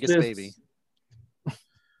the reach biggest this- baby.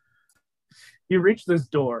 You reach this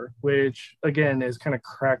door, which again is kind of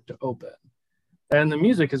cracked open, and the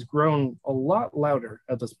music has grown a lot louder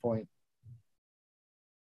at this point.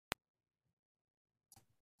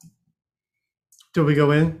 Do we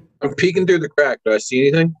go in? I'm peeking through the crack. Do I see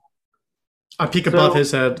anything? I peek above So-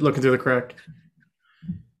 his head, looking through the crack.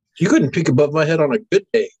 You couldn't peek above my head on a good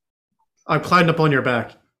day. I climbed up on your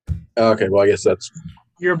back. Okay, well, I guess that's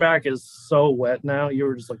Your back is so wet now. You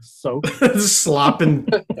were just like soaked. Slopping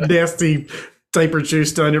nasty diaper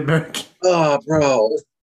juice down your back. oh, bro.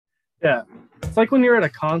 Yeah. It's like when you're at a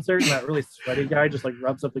concert and that really sweaty guy just like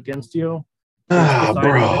rubs up against you. Ah, Beside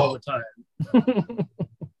you all bro. the time.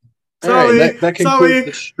 All right, Sorry, that sorry. concludes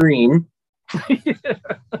the stream.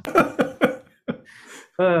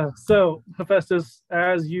 So, Hephaestus,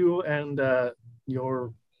 as you and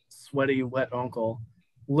your sweaty, wet uncle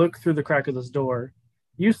look through the crack of this door,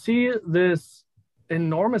 you see this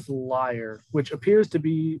enormous lyre, which appears to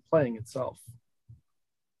be playing itself.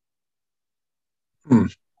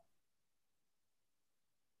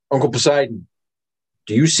 Uncle Poseidon,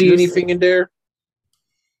 do you see Yes. anything in there?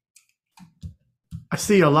 I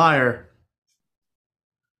see a liar.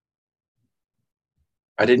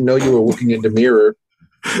 I didn't know you were looking in the mirror.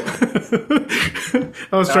 I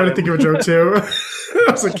was trying to think of a joke too.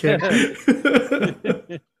 I was a kid.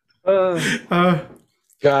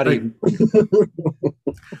 Got him.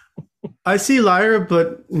 I see liar,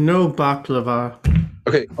 but no baklava.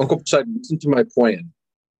 Okay, Uncle Poseidon, listen to my plan.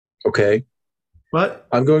 Okay? What?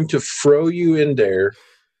 I'm going to throw you in there,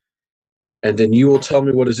 and then you will tell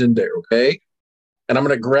me what is in there, okay? And I'm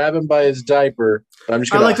going to grab him by his diaper. I'm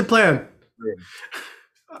just I going like the plan.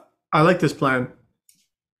 I like this plan.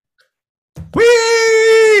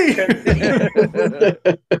 Whee!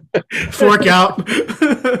 Fork out.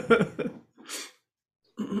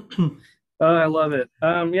 I love it.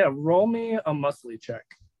 Yeah, roll me a muscly check.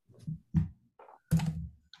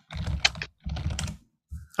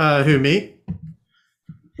 Who, me?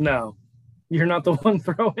 No, you're not the one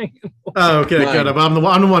throwing. Oh, okay, Nine. good. I'm the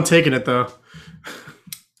one taking it though.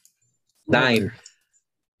 9.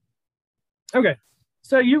 Okay,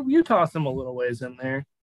 so you toss him a little ways in there.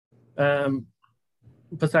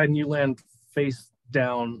 Poseidon, you land face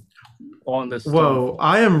down on this. Whoa,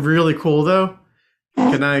 I am really cool though.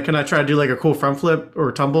 Can I try to do like a cool front flip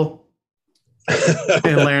or tumble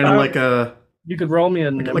and land like a You could roll me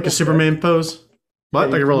like a Superman pose? What?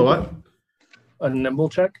 Yeah, Like a roll a what? a nimble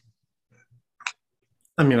check.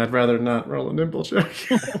 I mean, I'd rather not roll a nimble check.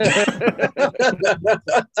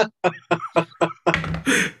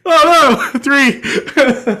 Oh no! 3.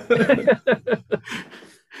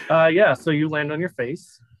 Yeah, so you land on your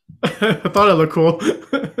face. I thought it looked cool.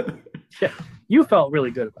 Yeah, you felt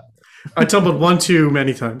really good about it. I tumbled one too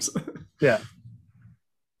many times. Yeah.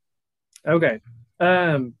 Okay.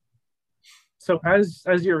 So as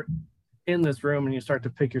you're in this room and you start to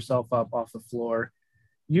pick yourself up off the floor,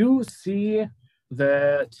 you see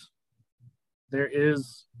that there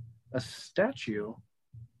is a statue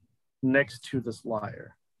next to this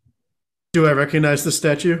lyre. Do I recognize the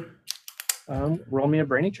statue? Roll me a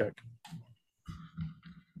brainy check.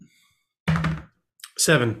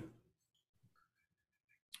 7.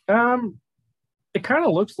 It kind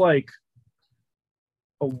of looks like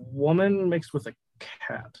a woman mixed with a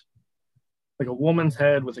cat. Like a woman's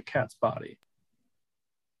head with a cat's body.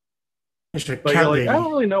 It's a But cat you're like, lady. I don't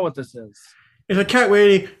really know what this is. It's a cat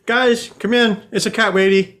lady. Guys, come in. It's a cat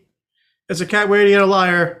lady. It's a cat lady and a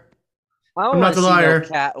liar. I don't I'm not wanna the see liar. No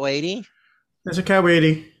cat lady. It's a cat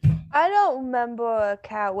lady. I don't remember a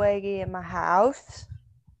cat lady in my house.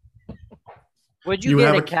 Where'd You you, get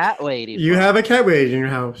have a a- cat lady? You from? have a cat lady in your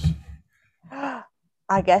house.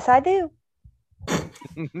 I guess I do.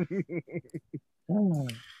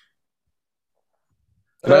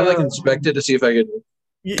 Can I like inspect it to see if I can?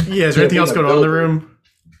 Yeah, is there anything else going on in the room?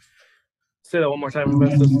 Say that one more time.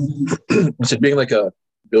 Festus. Is it being like a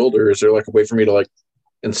builder? Is there like a way for me to like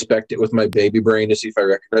inspect it with my baby brain to see if I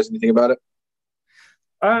recognize anything about it?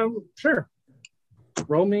 Sure.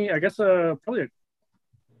 Roll me, I guess, probably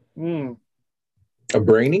A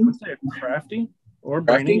braining? let's say a crafty or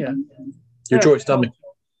brainy. Yeah. Your Yeah. choice. Tell me.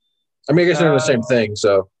 I mean, I guess they're the same thing.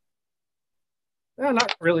 So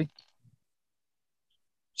Not really.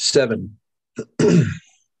 7.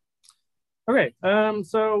 Okay.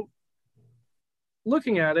 So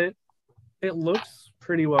looking at it, it looks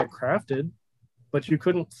pretty well crafted, but you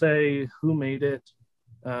couldn't say who made it.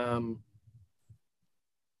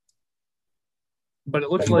 But it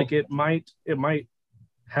looks like it might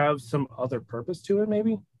have some other purpose to it,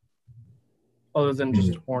 maybe, other than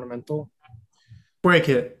just ornamental. Break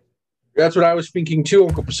it. That's what I was thinking too,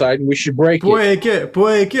 Uncle Poseidon. We should break it. Break it.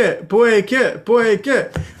 Break it. Break it. Break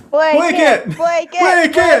it. Break it! Break it!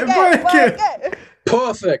 Break it! Break it!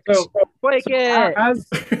 Perfect. So, Break it!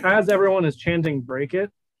 as everyone is chanting "break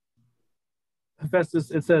it,"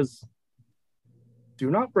 Hephaestus, it says,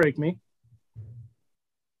 "Do not break me."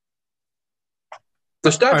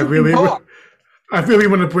 The statue I really, can talk. I really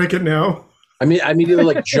want to break it now. I mean, I immediately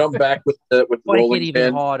like jump back with the Break it rolling even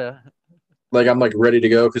pin. harder. Like I'm like ready to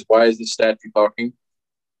go because why is this statue talking?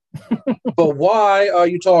 But why are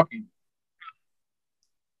you talking?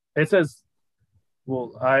 It says,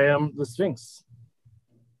 "Well, I am the Sphinx."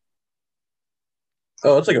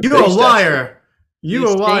 Oh, it's like a You big a statue. liar. You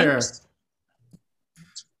a liar. stinks.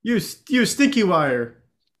 You stinky liar.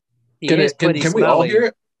 He Can, is it, can, pretty can we all smelly. hear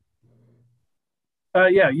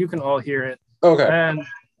it? Yeah, you can all hear it, Okay. and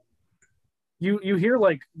you hear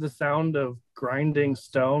like the sound of grinding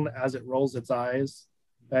stone as it rolls its eyes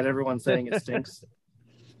at everyone saying it stinks.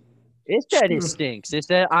 It said it stinks. It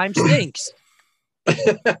said I'm stinks.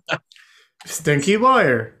 Stinky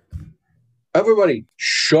liar. Everybody,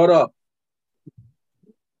 shut up.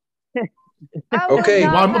 I will Okay.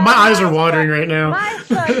 not Wow, have my eyes are my watering son- right now. My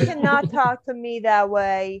son cannot talk to me that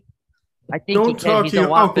way. I think Don't he can. talk He's to a your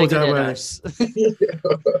lot uncle bigger that than way. us.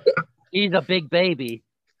 He's a big baby.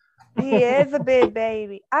 He is a big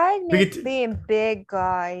baby. I We miss get- being big,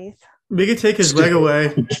 guys. We could take his leg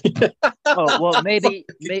away. Oh well, maybe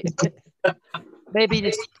maybe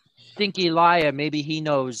this stinky liar. Maybe he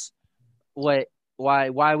knows what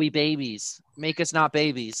Why we babies? Make us not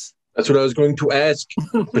babies. That's what I was going to ask,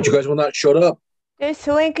 but you guys will not shut up. This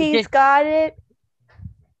Twinkies got it.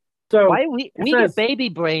 So Why we says- get baby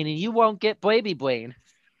brain and you won't get baby brain?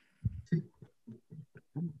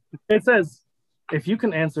 it says, if you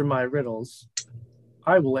can answer my riddles,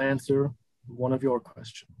 I will answer one of your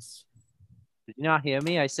questions. Did you not hear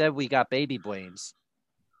me? I said we got baby brains.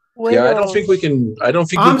 Yeah, I don't think we can. I don't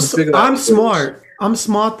think we I'm can figure that out. I'm smart. I'm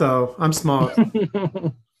smart though. I'm smart.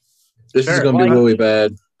 This is Sure. going to be Well, really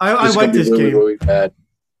bad. I is like gonna be this really, game. really bad.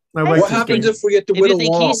 I like What this happens game. if we get to If you whittle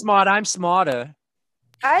think Wong? he's smart, I'm smarter.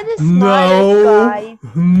 I'm the smartest,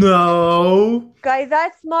 guys. No. Guys,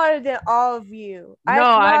 I'm smarter than all of you.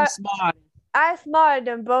 I'm smart. I'm smarter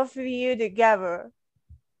than both of you together.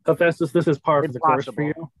 Hephaestus, this is par for the course for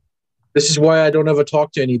Impossible. you. This is why I don't ever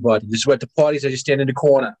talk to anybody. This is why at the parties I just stand in the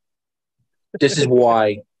corner. This is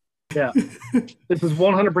why. Yeah. This is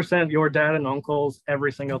 100% your dad and uncles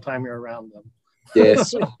every single time you're around them.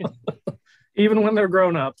 Yes. Even when they're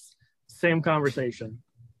grown ups, same conversation.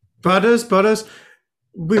 Brothers,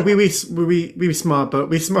 we smart, but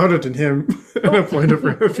we smarter than him. And I point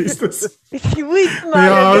over Hephaestus. We We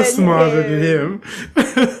are smarter than him.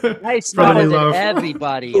 I'm smarter Brotherly than love.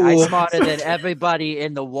 everybody. I'm smarter than everybody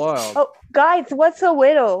in the world. Oh, guys, what's a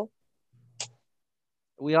whittle?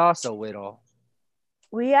 We also whittle.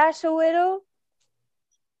 We ask a whittle?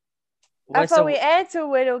 I What's thought a- we answer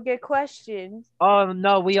whittle, get questions. Oh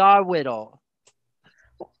no, we are whittle.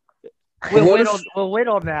 We're What if- whittle. We're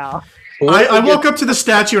whittle now. I walk up to the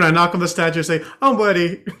statue and I knock on the statue and say, "I'm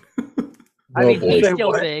ready. I mean, boy. he's Say still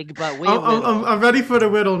what? big, but we're I'm, whittle. I'm ready for the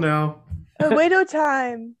whittle now." A whittle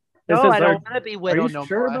time. It No, says, I don't want to be Are whittle you no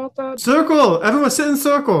sure more. about that? Circle. Everyone sit in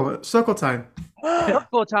circle. Circle time.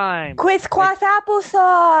 Circle time. Crisscross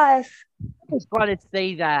applesauce. I was going to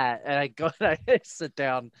say that, and I go, I sit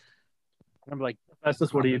down. I'm like,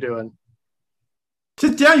 Hephaestus, what are you doing?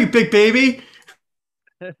 Sit down, you big baby.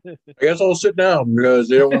 I guess I'll sit down because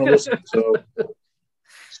they don't want to listen. So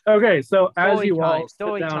Okay, so as Story you time, all sit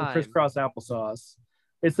story down time. crisscross applesauce,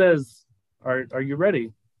 it says, are you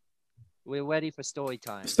ready? we're ready for story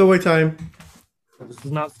time. Story time. This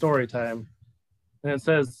is not story time. And it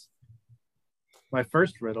says, my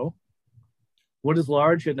first riddle, what is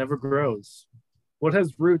large yet never grows? What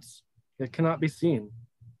has roots yet cannot be seen?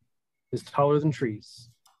 Is taller than trees.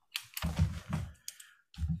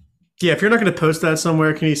 Yeah, if you're not going to post that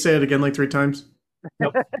somewhere, can you say it again like 3 times?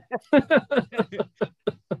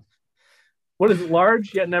 What is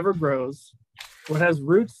large yet never grows? What has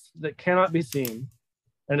roots that cannot be seen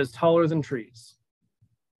and is taller than trees?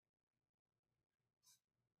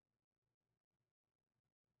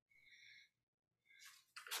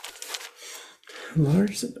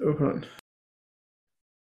 Large. Oh, hold on.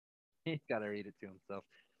 He's got to read it to himself.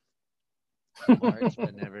 Large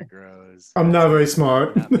but never grows. I'm not very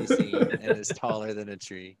smart. Not be seen and is taller than a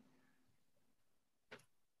tree.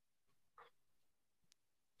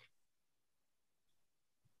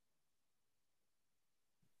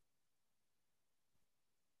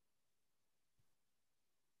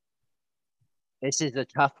 This is a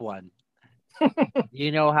tough one.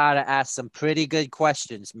 You know how to ask some pretty good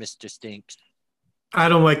questions, Mr. Stinks. I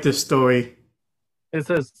don't like this story. It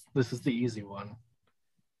says this is the easy one.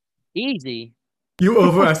 Easy. You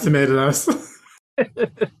overestimated us.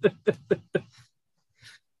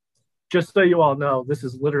 Just so you all know, this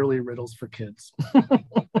is literally riddles for kids.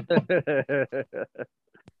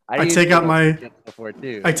 I take out my before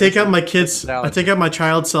too. I take out my kids. Valid. I take out my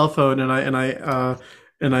child's cell phone and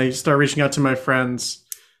I start reaching out to my friends.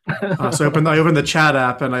 So I open the chat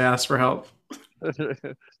app and I ask for help. And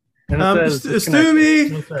it says, Stewie,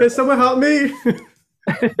 disconnected. can someone help me?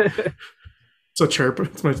 So chirp.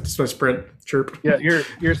 It's my sprint chirp. Yeah,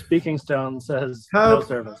 your speaking stone says Help. no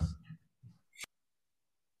service.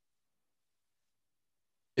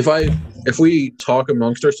 if we talk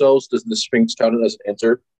amongst ourselves, does the Sphinx count it as an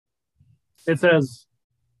answer? It says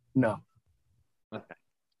no.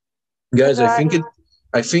 Guys, I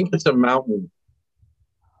think it's a mountain.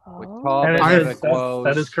 With Oh. tall And it but I- says never that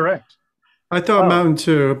grows. is correct. I thought Oh. mountain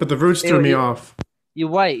too, but the roots threw me off. You're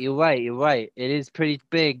right. It is pretty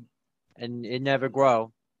big, and it never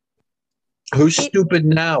grow. Who's stupid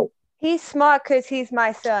now? He's smart because he's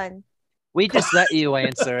my son. We just let you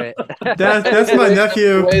answer it. That's my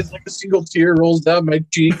nephew. It's like a single tear rolls down my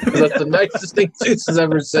cheek. That's the nicest thing Zeus has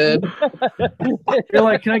ever said. You're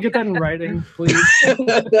like, can I get that in writing, please?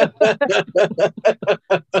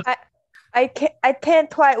 I can't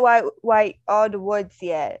quite write all the words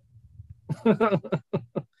yet. All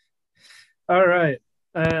right.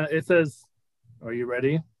 It says, are you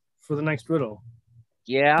ready for the next riddle?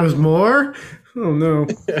 Yeah. There's more? Oh no.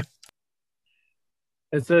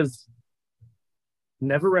 It says,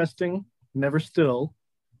 never resting, never still,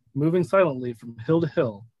 moving silently from hill to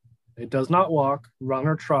hill. It does not walk, run,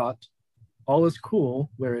 or trot. All is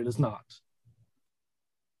cool where it is not.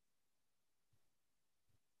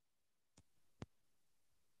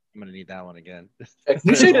 I'm gonna need that one again. Can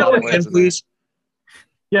you say that one again, please?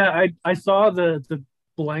 Yeah, I saw the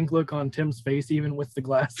blank look on Tim's face, even with the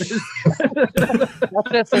glasses.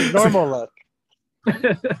 That's his normal look.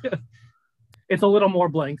 It's a little more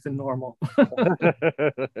blank than normal.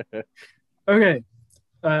 Okay,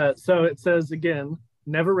 so it says again,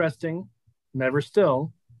 never resting, never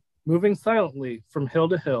still, moving silently from hill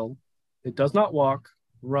to hill. It does not walk,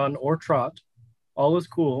 run, or trot. All is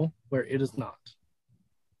cool where it is not.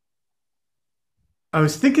 I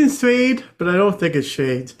was thinking shade, but I don't think it's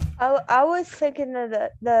shade. I was thinking of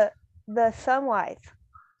the sunlight.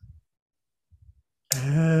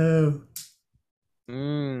 Oh.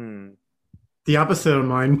 The opposite of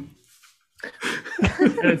mine.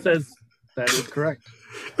 And it says that is correct.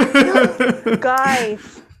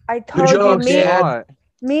 Guys, I Good told job, you Dad.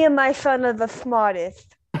 me and my son are the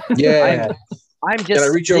smartest. Yeah. I'm Can just. I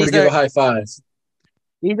reach over to give a high five?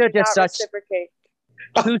 These are just Not such reciprocate.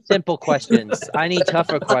 too simple questions. I need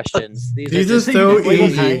tougher questions. These are just so Leave them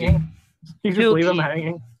easy. hanging. You just Too leave them easy.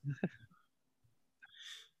 hanging.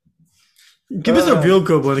 Give us a real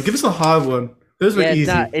good one. Give us a hard one. Those were Yeah,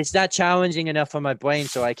 easy. it's not challenging enough for my brain,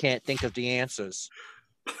 so I can't think of the answers.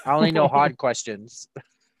 I only know hard questions.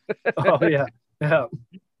 Oh yeah. Yeah.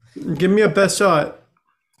 Give me a best shot.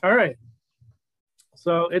 All right.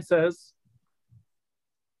 So it says,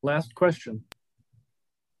 last question.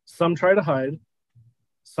 Some try to hide,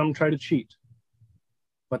 some try to cheat,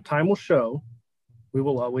 but time will show we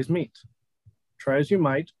will always meet. Try as you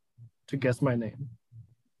might to guess my name.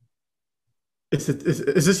 Is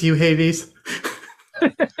this you, Hades?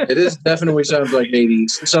 It is definitely sounds like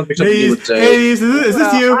Hades. Something you Hades, would say. Hades, is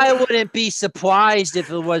this you? I wouldn't be surprised if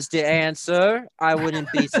it was the answer. I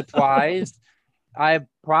wouldn't be surprised. I've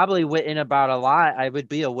probably written about a lot. I would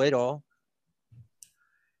be a widow.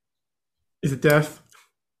 Is it death?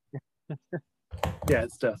 Yeah,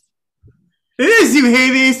 it's death. It is you,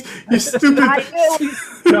 Hades! You stupid.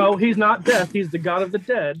 No, he's not death. He's the god of the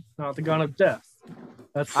dead, not the god of death.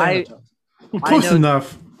 That's I- Thanatos. Close know-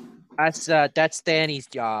 enough. That's Danny's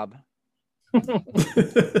job.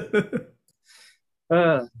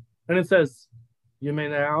 And it says, you may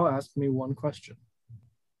now ask me one question.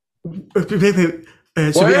 Should Why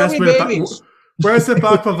we are ask we where babies? where's the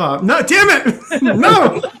baklava? No, damn it!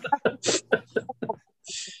 No!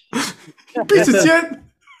 Piece of shit!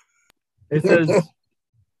 It says,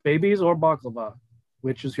 babies or baklava?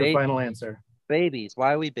 Which is your Ba- final answer? Babies.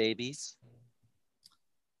 Why are we babies?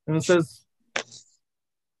 And it says,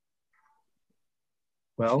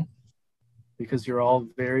 well, because you're all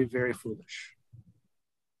very, very foolish.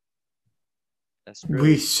 That's true.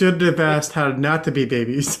 We should have asked how not to be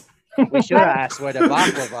babies. We should have asked where the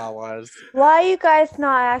baklava was. Why you guys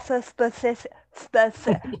not ask a specific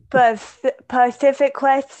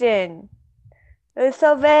question? It's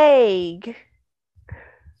so vague.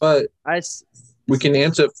 But we can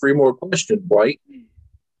answer 3 more questions, right?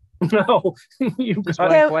 No, you Just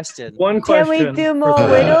got one question. one Can question. we do more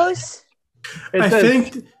Uh, riddles? It I says,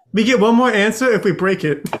 think we get one more answer if we break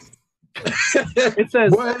it. it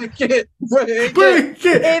says, Break it! Break it! Break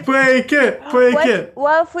it! If- Break it! Break it!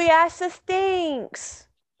 What if we ask the stinks?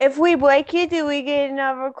 If we break it, do we get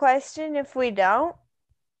another question? If we don't?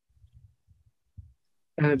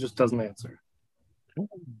 and it just doesn't answer.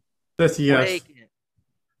 That's a yes. Break it.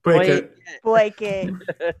 Break it. Break it.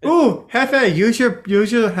 Ooh, Hefe,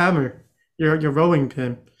 use your hammer. Your rowing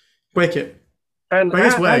pin. Break it. And Break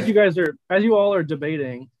its as leg. you all are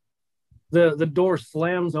debating, the door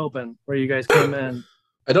slams open where you guys came in.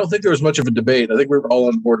 I don't think there was much of a debate. I think we were all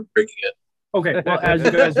on board with breaking it. Okay, well, as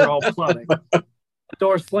you guys are all plotting, the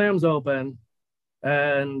door slams open,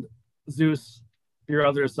 and Zeus, your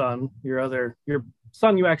other son, your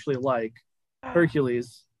son you actually like,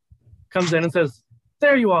 Hercules, comes in and says,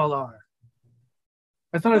 "There you all are.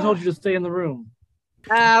 I thought I told you to stay in the room."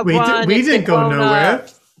 We didn't go nowhere.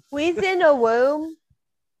 We's in a room.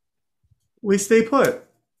 We stay put.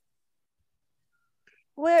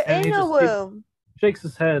 We're And in he a just- he- room. Shakes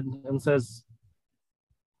his head and says,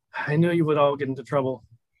 "I knew you would all get into trouble."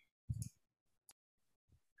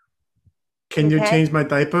 Can you Okay. change my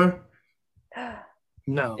diaper?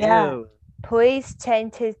 No, Yeah. Ew. Please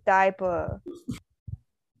change his diaper.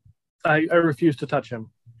 I refuse to touch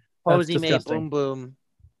him. That's Posy made disgusting. boom boom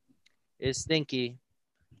is stinky.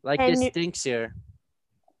 Like And this you- stinks here.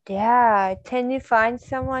 Yeah, can you find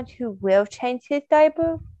someone who will change his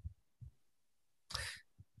diaper?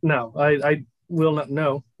 No, I will not.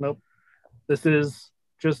 No, nope. This is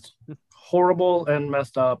just horrible and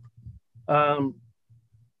messed up.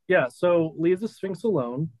 Yeah, so leave the Sphinx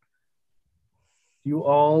alone. You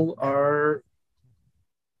all are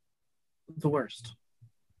the worst.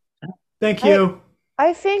 Thank you.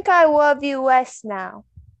 I think I love you less now.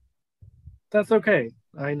 That's okay.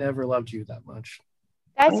 I never loved you that much.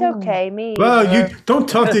 That's okay, me. Well, either. you don't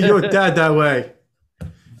talk to your dad that way.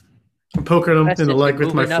 I'm poking him in the leg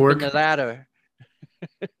with my fork. The ladder.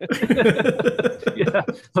 Yeah,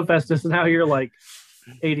 Hephaestus, now you're like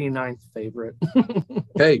 89th favorite.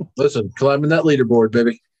 Hey, listen, climbing that leaderboard,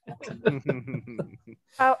 baby.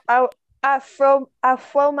 I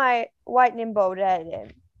throw my lightning bolt at him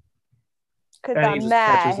because And he I'm just mad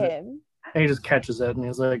at catches it. him. And he just catches it and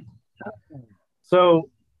he's like, so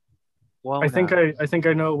Well, I think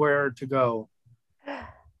I know where to go.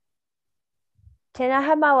 Can I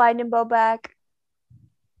have my lightning bolt back?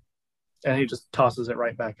 And he just tosses it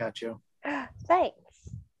right back at you. Thanks.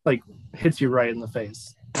 Like hits you right in the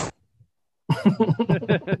face.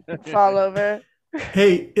 Fall over.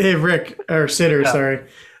 Hey, Rick or Sitter, Yeah. sorry.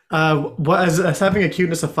 What as having a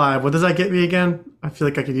cuteness of 5? What does that get me again? I feel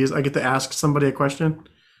like I get to ask somebody a question.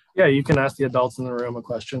 Yeah, you can ask the adults in the room a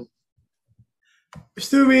question.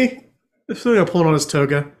 Stewie pulled on his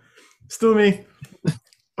toga. Stewie,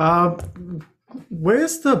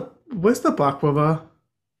 where's the baklava?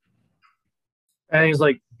 And he's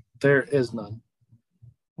like, there is none.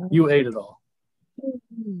 You ate it all.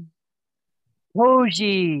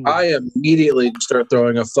 Koji. I immediately start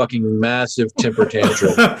throwing a fucking massive temper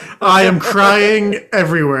tantrum. I am crying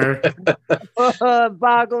everywhere.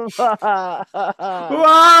 Baklava.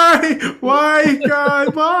 Why,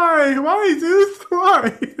 God? Why, Zeus?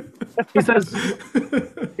 Why?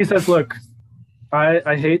 He says, look,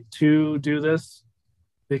 I hate to do this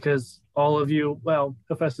because all of you, well,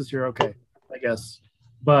 Hephaestus, you're okay, I guess.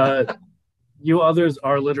 But you others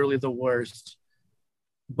are literally the worst.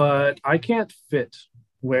 But I can't fit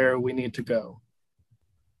where we need to go.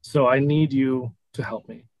 So I need you to help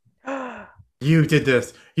me. You did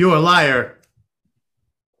this. You're a liar.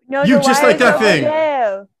 No, You the just like wire's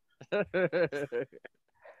that over thing. there.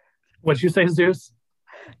 What'd you say, Zeus?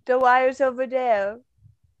 The wire's over there.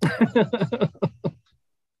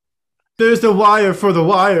 There's the wire for the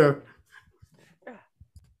wire.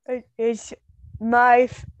 It's my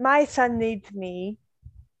son needs me.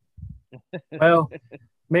 Well,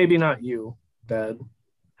 maybe not you, Dad.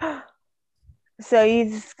 So you're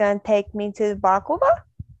just gonna take me to the baklava?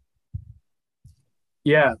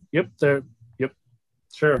 Yeah, yep,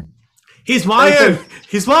 sure. He's lying.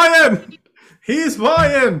 He's lying. He's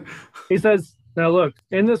lying. He says, now look,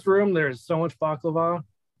 in this room there's so much baklava,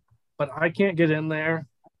 but I can't get in there.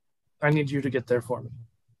 I need you to get there for me.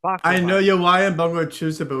 I know you're lying, but I'm going to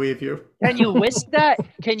choose to believe you. Can you whisk that?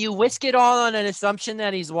 Can you whisk it all on an assumption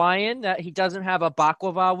that he's lying, that he doesn't have a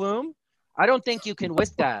baklava room? I don't think you can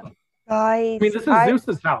whisk that. Guys, I mean, this is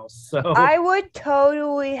Zeus's house, so I would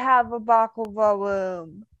totally have a baklava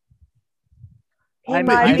room. I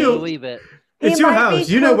might be- believe it. It's He your might be house.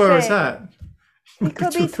 You know where it's poofing. at. He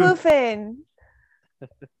could be poofing.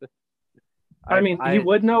 I mean, he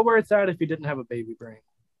would know where it's at if he didn't have a baby brain.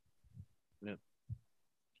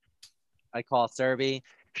 I call Serby.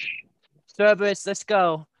 Cerberus, let's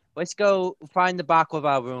go. Let's go find the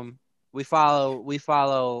baklava room. We follow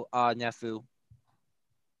Nefu.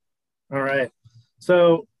 All right.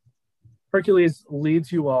 So Hercules leads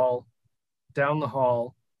you all down the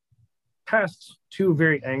hall past two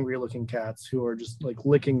very angry looking cats who are just like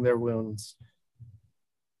licking their wounds.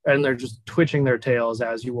 And they're just twitching their tails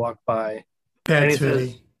as you walk by. Bad And he titty.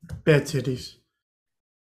 says- Bad titties.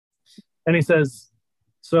 And he says,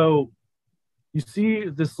 so you see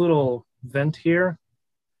this little vent here?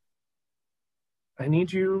 I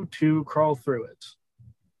need you to crawl through it.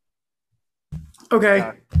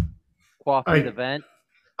 Okay. Walk through the vent.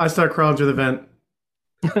 I start crawling through the vent.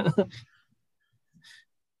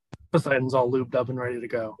 Poseidon's all lubed up and ready to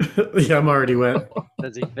go. Yeah, I'm already wet.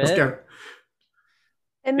 Does he Let's fit? go.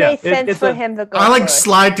 It Yeah, made sense it's for a- him to go. I like first.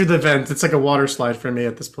 slide through the vent. It's like a water slide for me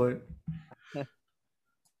at this point.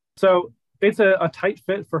 So it's a tight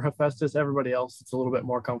fit for Hephaestus. Everybody else, it's a little bit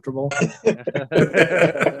more comfortable.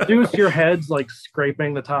 Zeus, your head's like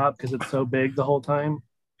scraping the top because it's so big the whole time.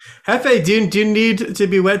 Hefe, do you need to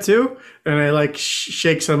be wet too? And I like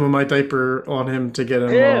shake some of my diaper on him to get him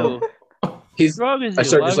all. Ew. He's. What's wrong with I you?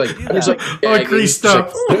 start Why just would like you do he's that? like Oh, gagging, greased just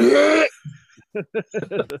up.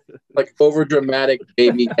 like over dramatic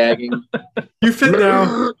baby gagging. You fit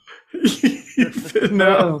now.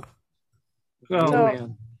 No. Oh So-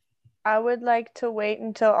 man. I would like to wait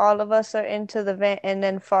until all of us are into the vent and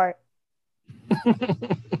then fart.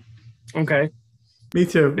 Okay. Me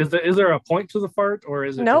too. Is there a point to the fart or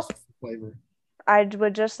is it Nope. just flavor? I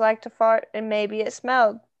would just like to fart and maybe it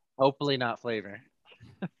smelled. Hopefully not flavor.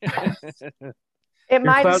 It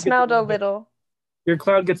might cloud have gets smelled a a bit- little. Your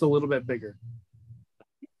cloud gets a little bit bigger.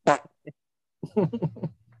 Little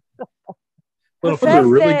What's That was a that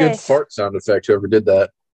really good fish? fart sound effect. Whoever did that.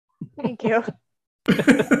 Thank you.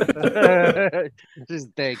 Just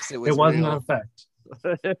thanks. It It wasn't an real. effect.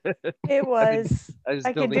 It was. I just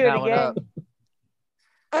I still could need do it that one again.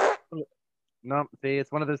 up. No, see,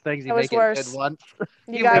 it's one of those things you That was make it worse. good once.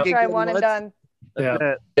 You You gotta make it try good one and once. done.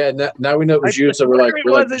 Yeah. Yeah, now we know it was you, so we're swear like it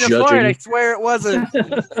wasn't a fart. I judging. swear it wasn't.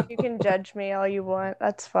 You can judge me all you want.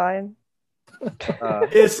 That's fine.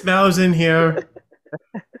 It smells in here.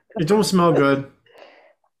 It don't smell good.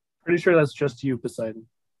 Pretty sure that's just you, Poseidon.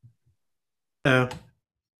 Oh,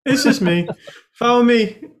 it's just me. Follow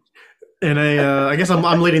me. And I guess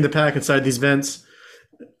I'm leading the pack inside these vents.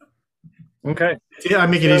 Okay. Yeah, I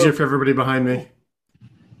make it So- easier for everybody behind me.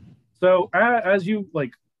 So as you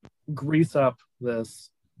like grease up this,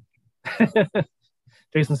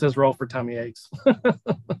 Jason says roll for tummy aches.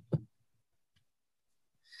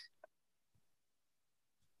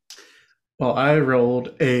 Well, I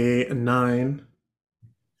rolled a 9.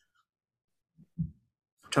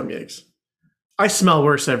 Tummy aches. I smell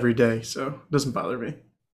worse every day, so it doesn't bother me.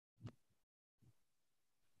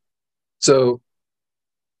 So,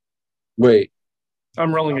 wait.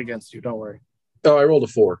 I'm rolling against you. Don't worry. Oh, I rolled a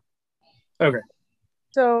 4.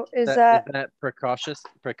 So is Is that that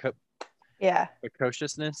yeah,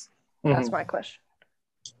 precociousness? that's Mhm. my question.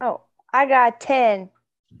 Oh, I got 10.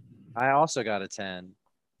 I also got a 10.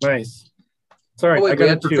 Nice. Sorry, Oh, I wait, we got a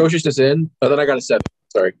had 2. precociousness in. Oh, then I got a 7.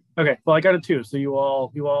 Sorry. Okay, well I got a 2. So you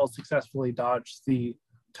all successfully dodged the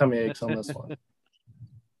tummy aches on this one.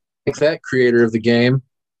 Take that, creator of the game.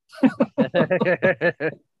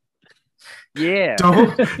 Yeah.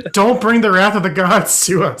 Don't bring the wrath of the gods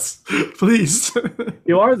to us, please.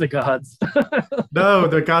 You are the gods. No,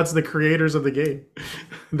 the gods, the creators of the game.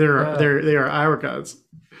 They are our gods.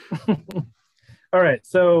 All right,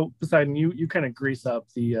 so Poseidon, you kind of grease up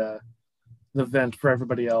the vent for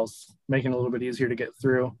everybody else, making it a little bit easier to get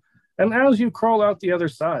through. And as you crawl out the other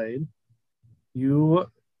side, you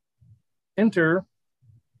enter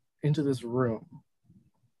into this room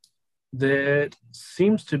that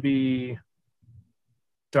seems to be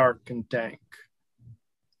dark and dank,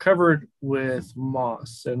 covered with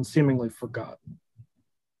moss and seemingly forgotten.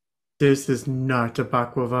 This is not a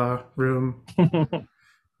baklava room.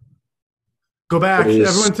 Go back, It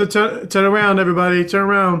is. everyone! Turn around, everybody! Turn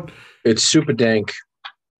around. It's super dank.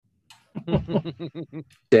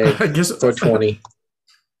 Day I guess 420.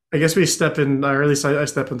 I guess we step in, or at least I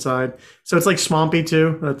step inside. So it's like swampy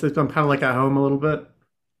too. I'm kind of like at home a little bit.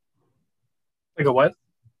 Like a what?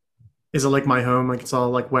 Is it like my home? Like it's all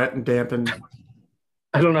like wet and damp and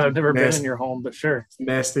I don't know. I've never been Nasty. in your home, but sure.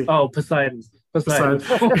 nasty. Oh, Poseidon. Poseidon.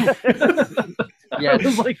 Yeah. I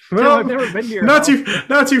was like, Well, I've never been to your Not house.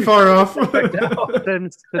 not too far off.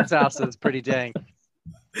 Tim's house is pretty dang.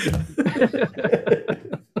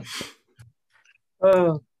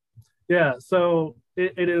 Yeah, so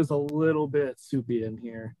it is a little bit soupy in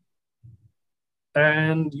here.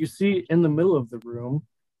 And you see in the middle of the room,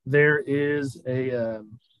 there is a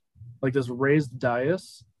like this raised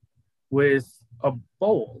dais with a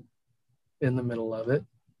bowl in the middle of it.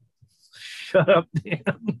 Shut up, Dan.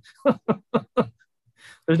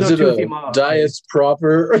 There's no Is it toothy a maw. dais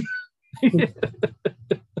proper?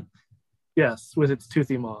 Yes, with its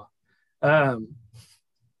toothy maw.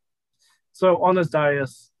 So on this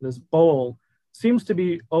dais, this bowl seems to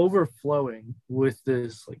be overflowing with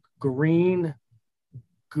this like green,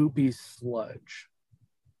 goopy sludge.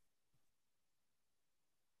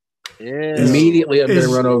 Yeah. Immediately, I'm going Is-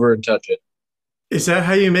 to run over and touch it. Is that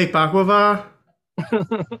how you make baklava?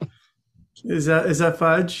 Is that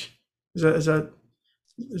fudge? Is that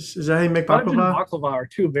how you make Fudge and baklava? baklava are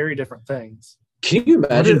two very different things. Can you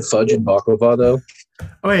imagine is- fudge and baklava, though?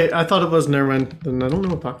 Oh wait, I thought it was never mind. Then I don't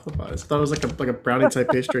know what baklava is. I thought it was like a brownie type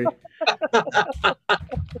pastry.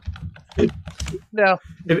 No.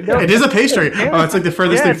 It is a pastry. Oh, it's like the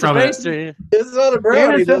furthest Yeah, thing it's a from it. pastry. It's not a Dan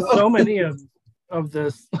brownie, has done though. so many of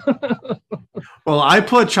this. Well, I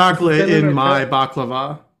put chocolate Then in in a my cup.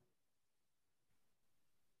 baklava.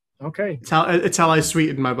 Okay, It's how I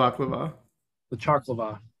sweeten my baklava. the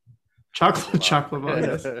chocolava. Chocolate baklava.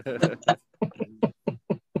 Yes.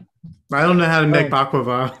 I don't know how to make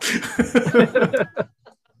baklava.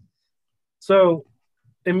 So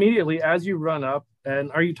immediately as you run up,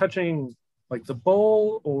 and are you touching like the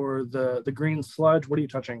bowl or the green sludge? What are you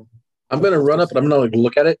touching? I'm gonna run up and I'm gonna like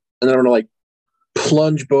look at it, and then I'm gonna like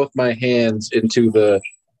plunge both my hands into the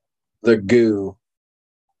goo.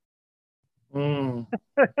 Mm.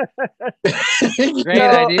 Great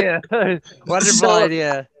idea. Wonderful So-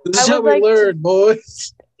 idea. This is I how would we like to- learn,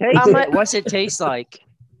 boys. Taste I'm it. a- What's it taste like?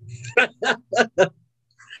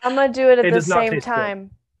 I'm gonna do it at It the does not same taste good.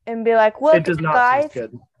 time and be like, It "Look, does not guys, taste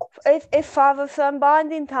good. it's father-son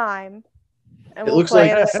bonding time," and It we'll looks play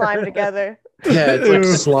like- in the slime together. Yeah, it's like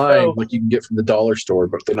Ew. slime, like you can get from the dollar store,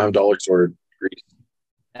 but they're not dollar store.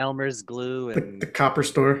 Elmer's glue The and copper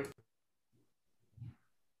store.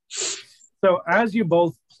 So as you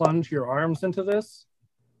both plunge your arms into this,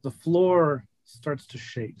 the floor starts to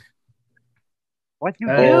shake. what you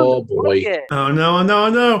Oh, do? boy. Look it. Oh no, no,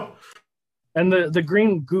 no. And the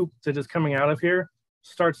green goop that is coming out of here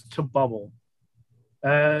starts to bubble.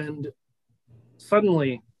 And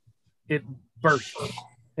suddenly it bursts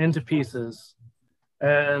into pieces.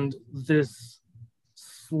 And this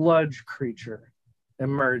sludge creature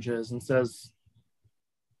emerges and says,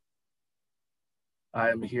 "I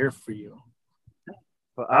am here for you.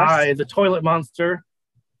 For us? I, the toilet monster,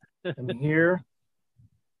 am here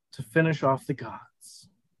to finish off the gods."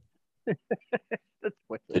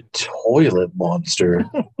 The toilet monster.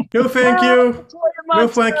 No, thank you. No,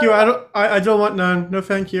 thank you. I don't want none. No,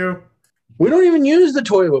 thank you. We don't even use the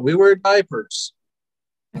toilet. We wear diapers.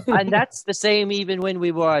 And that's the same even when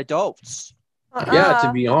we were adults. Yeah,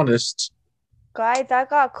 to be honest. Guys, I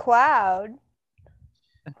got cloud.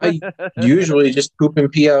 I usually just poop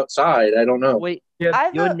and pee outside. I don't know. Wait, Yeah,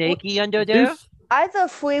 I you're thought naked under there? Zeus, I the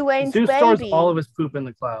Free Wayne's Zeus stores baby. all of his poop in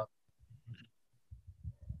the cloud.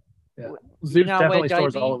 Yeah. You Zeus not definitely wear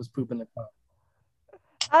stores diaper? all of his poop in the cloud.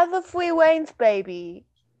 I the Free Wayne's baby.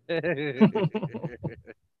 Can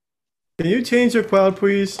you change your cloud,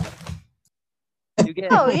 please? You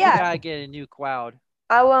get, Oh, you yeah. gotta get a new cloud.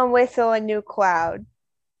 I want to whistle a new cloud.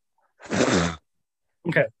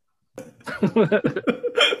 Okay.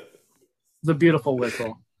 The beautiful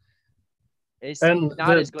whistle. It's And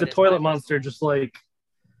not as good the as toilet mine. monster just like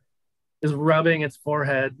is rubbing its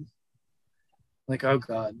forehead. Like, oh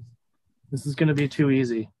God, this is gonna be too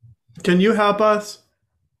easy. Can you help us?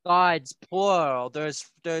 God's plural.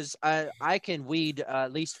 I can weed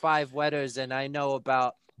at least 5 wetters, and I know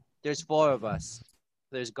about. There's 4 of us.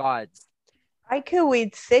 There's gods. I could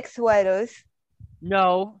read 6 letters.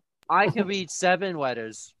 No, I can read 7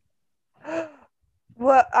 wetters.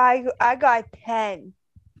 Well, I got 10.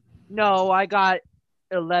 No, I got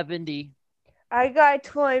 11. I got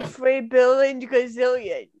 23 billion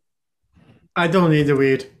gazillion. I don't need the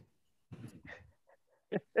weed.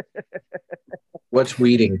 What's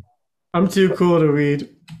weeding? I'm too cool to weed.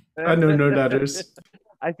 I know no letters.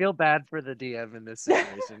 I feel bad for the DM in this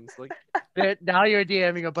situation. It's like now you're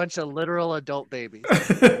DMing a bunch of literal adult babies.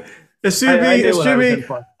 Assuming, I knew what I was in assuming,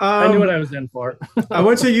 for. I knew what I was in for. I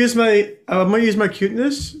want to use my. I'm gonna use my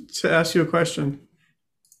cuteness to ask you a question.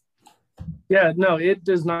 Yeah, no, it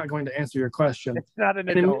is not going to answer your question. It's not an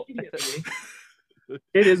And adult. immediately,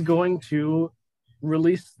 it is going to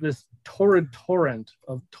release this torrid torrent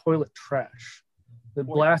of toilet trash that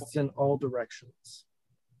blasts in all directions.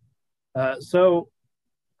 So,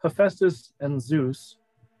 Hephaestus and Zeus,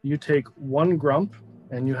 you take 1 grump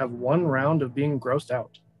and you have 1 round of being grossed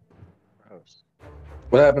out.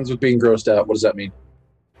 What happens with being grossed out? What does that mean?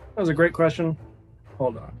 That was a great question.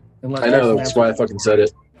 Hold on. Unless I know, that's why I fucking said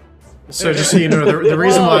it. So just so you know, the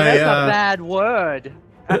reason Whoa, why that's a bad word.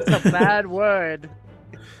 That's a bad word.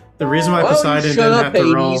 the reason why Why don't you Poseidon shut didn't up, have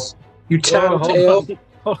to roll. Hades? You Hold tattletale. on.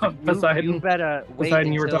 Hold on. You Poseidon. better wait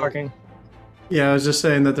Poseidon, you were until- talking. Yeah, I was just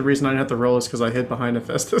saying that the reason I didn't have to roll is because I hid behind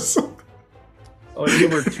Hephaestus. Oh, you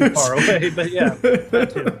were too far away, but yeah.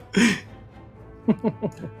 that too.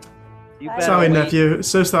 You better Sorry, wait. nephew.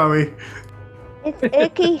 So sorry. It's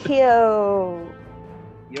Icky Hill.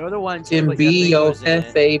 You're the ones who Can put be your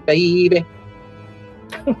fingers in it. Hefe, baby.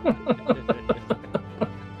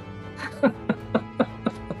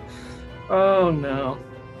 Oh no.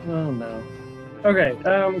 Oh no. Okay,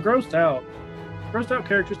 grossed out. Grossed out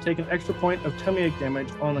characters take an extra point of tummy ache damage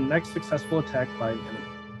on the next successful attack by an enemy.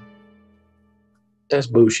 That's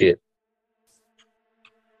bullshit.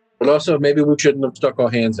 But also, maybe we shouldn't have stuck our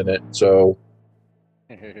hands in it. So,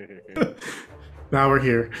 Now we're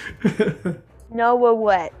here. No, we're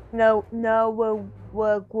wet. No,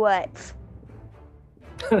 we're wet.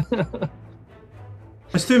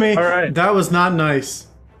 Excuse me. All right. That was not nice.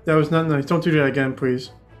 That was not nice. Don't do that again,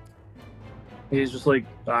 please. He's just like,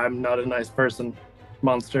 I'm not a nice person,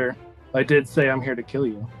 monster. I did say I'm here to kill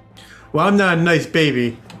you. Well, I'm not a nice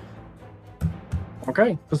baby.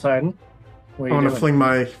 Okay, Poseidon. What I are you want to doing? fling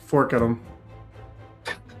my fork at him.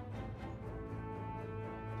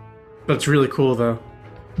 That's really cool, though.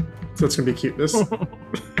 So it's gonna be cuteness. No,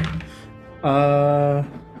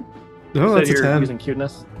 So that's a you're 10. using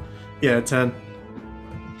cuteness. Yeah, 10.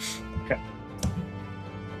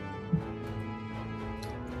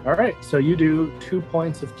 All right, so you do 2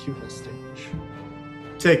 points of cuteness damage.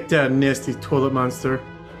 Take that nasty toilet monster.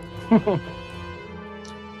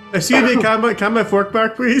 Excuse me, can I have my fork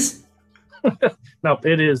back, please? Nope,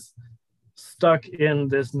 it is stuck in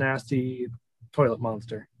this nasty toilet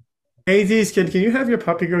monster. Hades, can you have your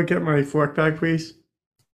puppy go get my fork back, please?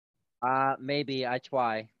 Maybe I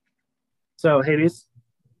try. So Hades,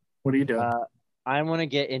 what are you doing? I want to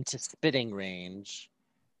get into spitting range,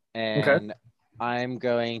 and I'm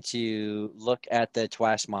going to look at the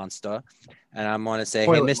trash monster, and I'm going to say,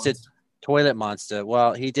 Toilet "Hey, Mister monster. Toilet Monster."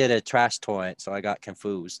 Well, he did a trash toilet, so I got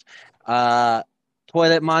confused.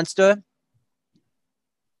 Toilet Monster,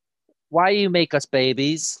 why you make us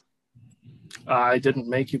babies? I didn't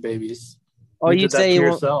make you babies. Oh, you you did that say to you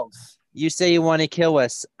yourselves. say you want to kill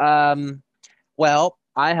us. Well,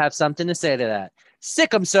 I have something to say to that.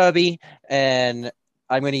 Sick 'em, Serby, and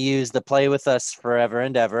I'm going to use the play with us forever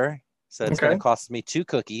and ever. So it's going to cost me 2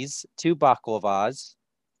 cookies, 2 baklavas,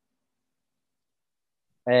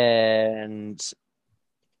 and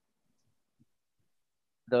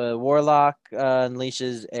the warlock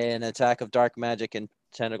unleashes an attack of dark magic and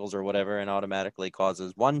tentacles or whatever, and automatically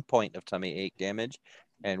causes 1 point of tummy ache damage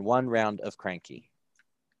and 1 round of cranky.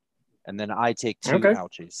 And then I take 2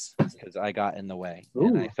 ouchies because I got in the way.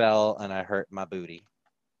 And I fell and I hurt my booty.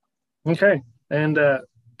 Okay, and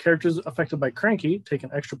characters affected by Cranky take an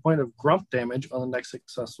extra point of grump damage on the next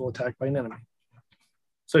successful attack by an enemy.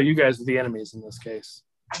 So you guys are the enemies in this case.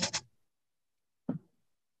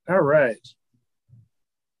 All right.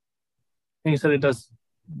 And you said it does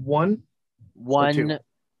 1?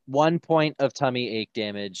 1 point of tummy ache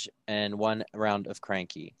damage and 1 round of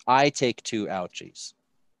cranky. I take 2 ouchies.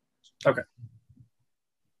 Okay.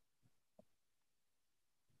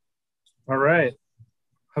 All right.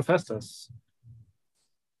 Hephaestus.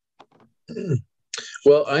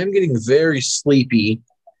 Well, I'm getting very sleepy.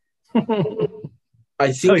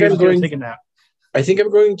 I think I'm going to take a nap. I think I'm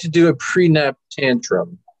going to do a pre-nap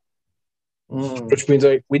tantrum, which means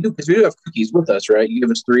we do have cookies with us, right? You give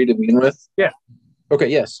us 3 to begin with. Yeah. Okay.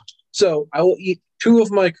 Yes. So I will eat 2 of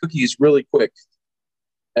my cookies really quick,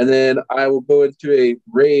 and then I will go into a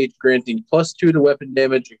rage, granting +2 to weapon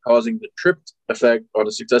damage and causing the tripped effect on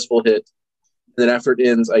a successful hit. And then after it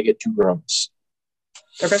ends, I get 2 grumps.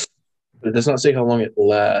 Okay. But it does not say how long it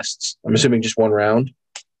lasts. I'm assuming just 1 round.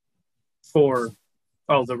 For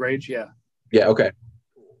the rage, yeah. Yeah. Okay.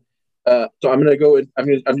 So I'm gonna go.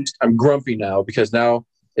 I'm grumpy now because now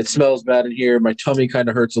it smells bad in here. My tummy kind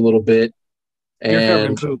of hurts a little bit, You're covered in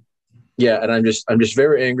and poop. yeah, and I'm just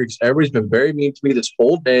very angry because everybody's been very mean to me this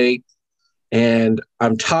whole day, and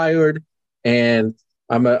I'm tired, and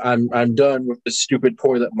I'm done with this stupid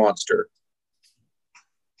toilet monster.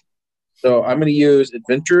 So I'm gonna use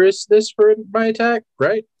adventurousness for my attack,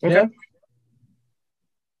 right? Okay. Yeah.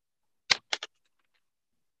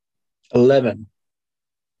 11.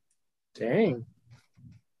 Dang.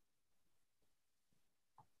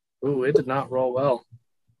 Ooh, it did not roll well.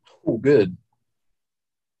 Oh, good.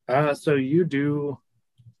 So you do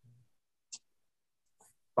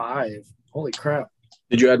 5. Holy crap.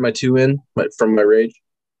 Did you add my 2 in from my rage?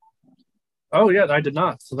 Oh, yeah, I did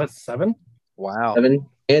not. So that's 7. Wow. 7,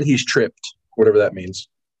 and he's tripped, whatever that means.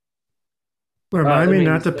 Remind that me means,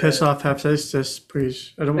 not to piss off Hephaestus,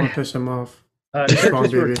 please. I don't want to piss him off.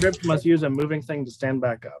 Characters who are baby. tripped must use a moving thing to stand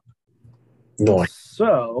back up. No.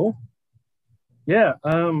 So, yeah,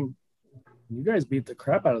 you guys beat the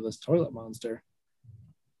crap out of this toilet monster.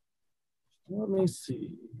 Let me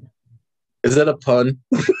see. Is that a pun?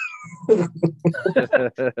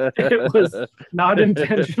 It was not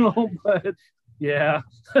intentional, but yeah.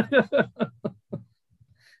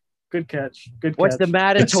 Good catch. Good catch. What's the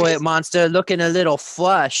matter, toilet monster? Looking a little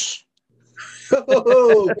flush.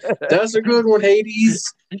 Oh, that's a good one,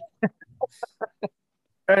 Hades.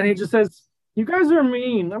 And he just says, "You guys are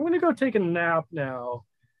mean. I'm gonna go take a nap now."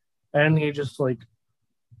 And he just like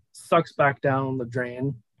sucks back down the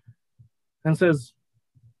drain and says,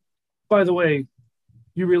 "By the way,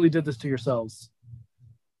 you really did this to yourselves."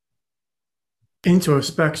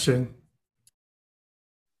 Introspection.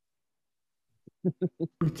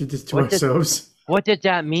 We did this to ourselves. What did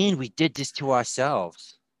that mean? We did this to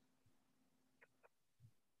ourselves.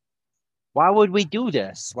 Why would we do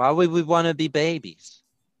this? Why would we want to be babies?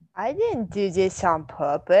 I didn't do this on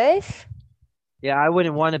purpose. Yeah, I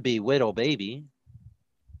wouldn't want to be little baby.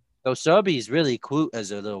 So Sobi's really cute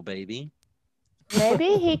as a little baby.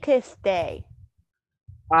 Maybe he could stay.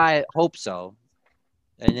 I hope so.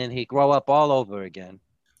 And then he grow up all over again.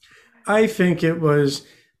 I think it was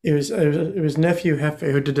nephew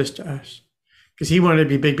Hefe who did this to us because he wanted to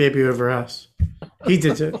be big baby over us. He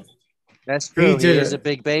did it. That's true. He did is it. a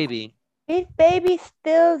big baby. He's baby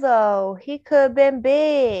still, though. He could have been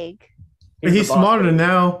big. But he's the boss smarter baby.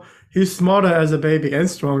 now. He's smarter as a baby and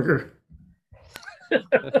stronger. You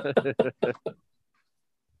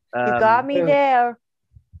got me there.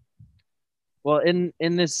 Well, in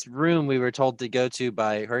this room we were told to go to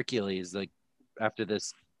by Hercules, like after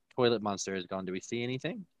this toilet monster is gone. Do we see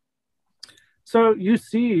anything? So you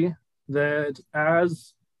see that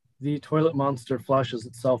as the toilet monster flushes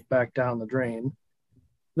itself back down the drain,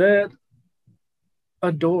 that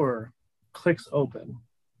a door clicks open.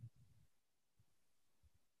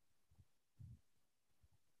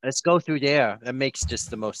 Let's go through there. That makes just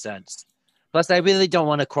the most sense. Plus, I really don't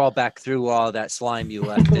want to crawl back through all that slime you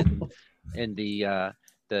left in the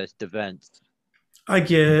vent. I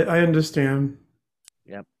get it. I understand.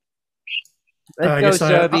 Yep. I Let's guess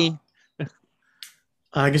go, Sobi.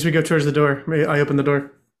 I guess we go towards the door. Maybe I open the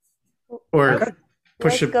door, or Let's-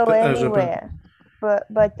 push Let's it go as open. anywhere. But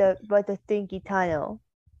the stinky tunnel.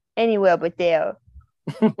 Anywhere but there.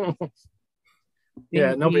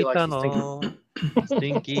 Yeah, nobody Stinky likes the stinky. tunnel.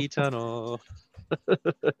 Stinky tunnel.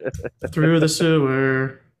 Through the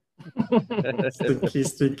sewer. Stinky,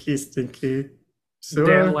 stinky, stinky. Sewer.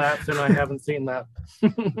 Dan laughs, and I haven't seen that.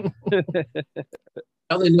 I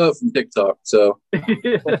only know it from TikTok, so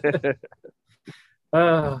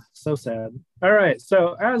So sad. All right.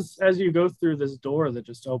 So as you go through this door that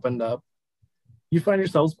just opened up, you find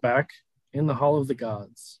yourselves back in the Hall of the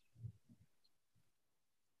Gods.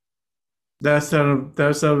 That sound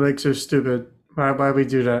makes so stupid. Why we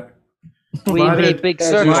do that? We Why made did- big Guys,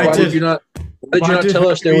 circles. why did you not tell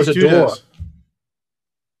us there was a Hercules do door?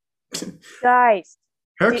 this? Guys,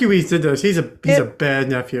 Hercules did this. He's a bad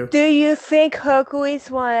nephew. do you think Hercules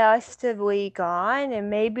wanted us to be gone and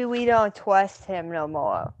maybe we don't trust him no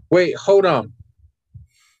more? Wait, hold on.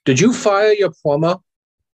 Did you fire your plumber?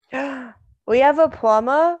 We have a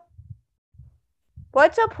plumber?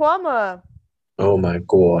 What's a plumber? Oh my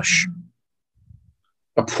gosh.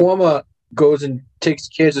 A plumber goes and takes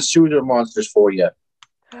care of the sewer monsters for you.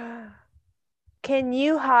 Can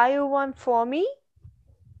you hire one for me?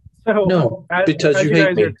 So No, as, because as you you hate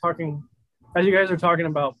guys me. are talking, as you guys are talking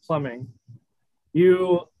about plumbing,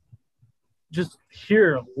 you just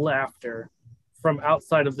hear laughter from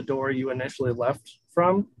outside of the door you initially left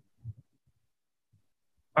from.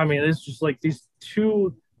 I mean, it's just like these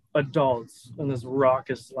two adults and this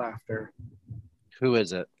raucous laughter. Who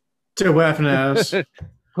is it? They're laughing at us.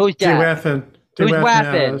 Who's They're that? laughing. They're Who's laughing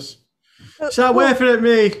at laughing? us. Who, Stop who- laughing at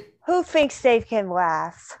me. who thinks they can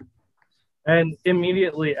laugh? And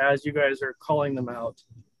immediately, as you guys are calling them out,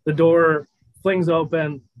 the door flings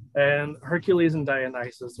open, and Hercules and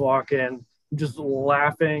Dionysus walk in, just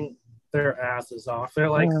laughing their asses off. They're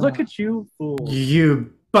like, "Look at you, fools!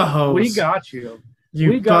 You buttholes. We got you. you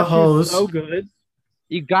We got buttholes. you so good."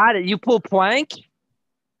 You got it. You pull plank.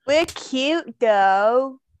 We're cute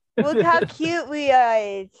though. Look how cute we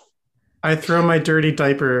are. I throw my dirty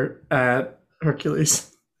diaper at Hercules.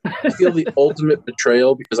 I feel the ultimate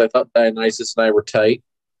betrayal because I thought Dionysus and I were tight.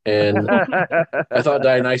 And I thought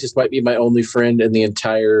Dionysus might be my only friend in the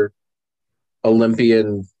entire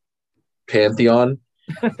Olympian pantheon.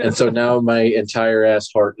 And so now my entire ass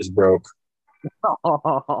heart is broke. Not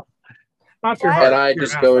your What? heart, And I your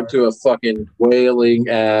just ass go heart. into a fucking wailing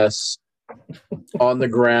ass on the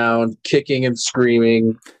ground, kicking and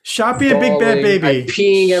screaming. Shop be a big bad bawling. baby. I'm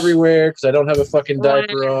peeing everywhere because I don't have a fucking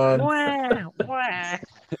diaper on.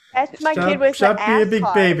 That's my Shop, kid with shop the be a ass big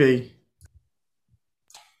heart. baby.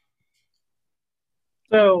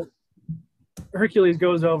 So Hercules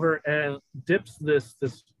goes over and dips this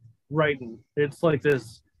Rhyton. It's like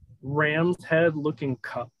this ram's head looking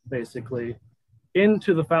cup, basically,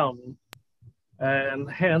 into the fountain and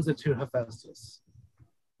hands it to Hephaestus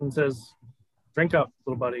and says, "Drink up,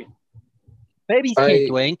 little buddy." Babies I- can't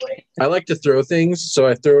drink. I like to throw things, so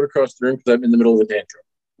I throw it across the room because I'm in the middle of a tantrum.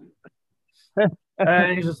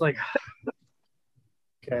 And he's just like,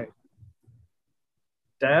 "Okay,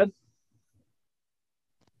 Dad."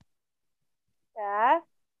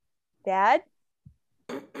 Dad?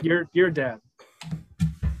 You're dad.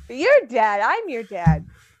 You're dad. I'm your dad.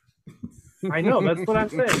 I know, that's what I'm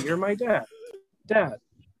saying. You're my dad. Dad,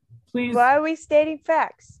 please. Why are we stating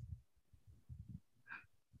facts?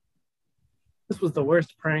 this was the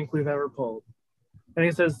worst prank we've ever pulled. And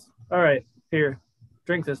he says, all right, here,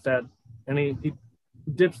 drink this, Dad. And he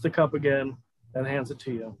dips the cup again and hands it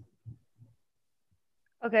to you.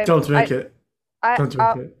 Okay. Don't drink it. Don't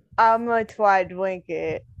drink it. I'm going to try to drink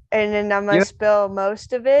it. And then I'm going to spill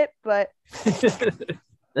most of it, but...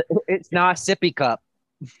 It's not a sippy cup.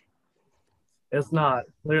 It's not.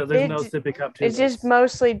 There's no sippy cup to it. It just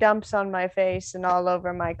mostly dumps on my face and all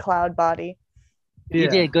over my cloud body. You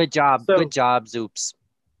did. Good job. So, good job, Zoops.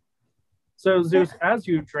 So, Zeus, as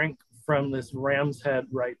you drink from this ram's head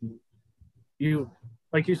Riton, you,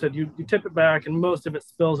 like you said, you tip it back and most of it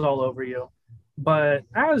spills all over you. But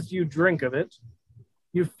as you drink of it,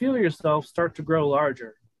 you feel yourself start to grow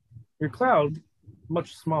larger. Your cloud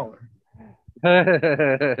much smaller.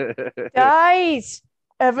 Guys,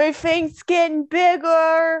 everything's getting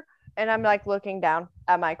bigger. And I'm like looking down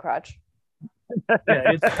at my crotch.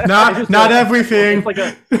 Yeah, not everything. It's like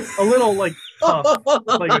a little like puff,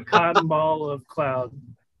 like a cotton ball of cloud.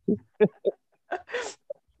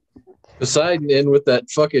 Poseidon in with that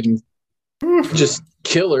fucking just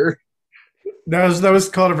killer. That was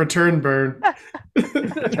called a return burn.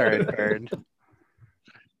 Return burn.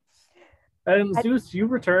 And Zeus, you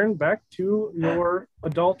return back to your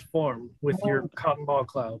adult form with your cotton ball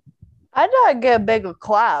cloud. I thought get a bigger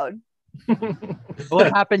cloud.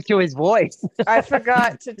 What happened to his voice? I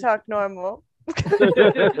forgot to talk normal.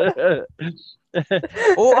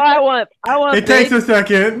 Oh, I want. It takes a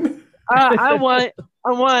second. I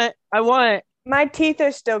want. My teeth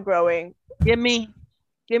are still growing. Give me.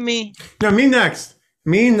 No, me next.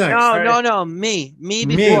 No, me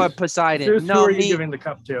before Poseidon. Zeus, no, who are me. you giving the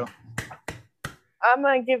cup to? I'm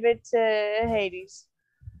gonna give it to Hades.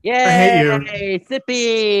 Yay! I hate you.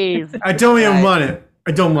 Sippies. I don't even want it.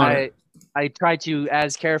 I don't want it. I try to,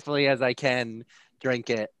 as carefully as I can, drink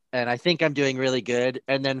it. And I think I'm doing really good.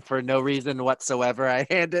 And then for no reason whatsoever, I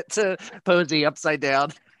hand it to Posey upside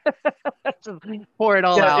down. Just pour it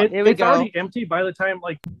all out. Here we it's go. already empty by the time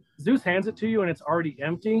like Zeus hands it to you and it's already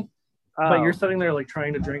empty. But you're sitting there like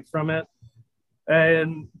trying to drink from it.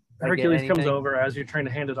 And Hercules comes over as you're trying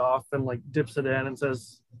to hand it off and like dips it in and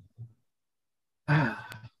says, I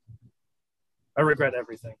regret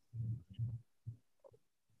everything.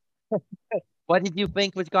 What did you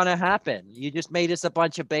think was going to happen? You just made us a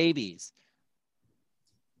bunch of babies.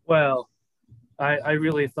 Well, I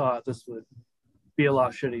really thought this would be a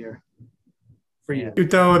lot shittier for you. You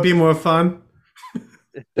thought it would be more fun?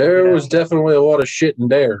 There was definitely a lot of shit in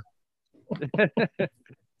there.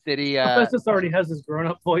 Did he? Hephaestus already has his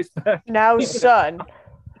grown-up voice back. Now, son,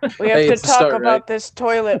 we have to it's a talk start, about right? this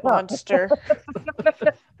toilet monster.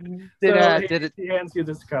 He hands you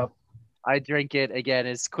this cup. I drink it again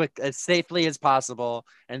as safely as possible,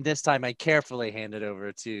 and this time I carefully hand it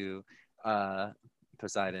over to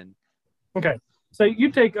Poseidon. Okay, so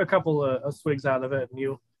you take a couple of swigs out of it, and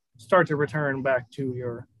you start to return back to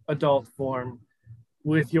your adult form,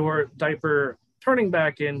 with your diaper turning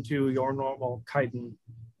back into your normal chitin.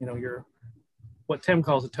 You know, your what Tim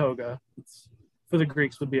calls a toga. It's, for the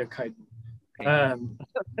Greeks, would be a chitin.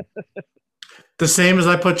 The same as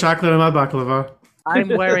I put chocolate in my baklava. I'm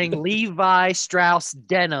wearing Levi Strauss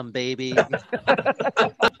denim, baby.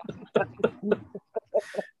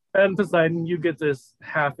 And Poseidon, you get this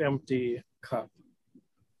half-empty cup.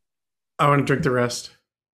 I want to drink the rest.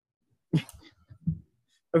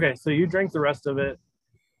 Okay, so you drink the rest of it,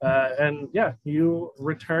 and yeah, you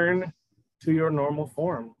return to your normal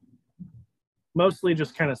form. Mostly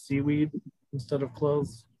just kind of seaweed instead of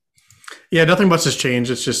clothes. Yeah, nothing much has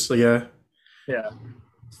changed. It's just Yeah.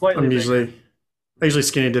 Slightly I bigger. usually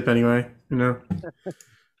skinny dip anyway, you know.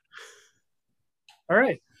 All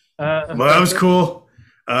right. Well, that was cool.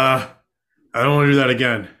 I don't want to do that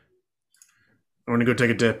again. I want to go take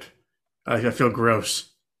a dip. I feel gross.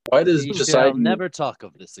 Why does We shall Poseidon never talk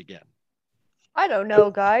of this again. I don't know,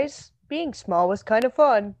 guys. Being small was kind of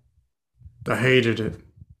fun. I hated it.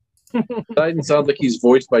 Poseidon sounds like he's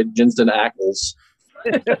voiced by Jensen Ackles.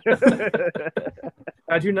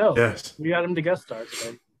 How'd you know? Yes. We got him to guest star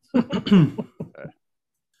today.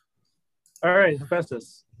 All right,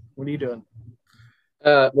 Hephaestus, what are you doing?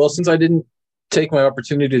 Well, since I didn't take my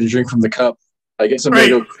opportunity to drink from the cup, I guess I'm Right.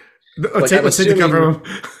 going to go. Let's I'm take the cover.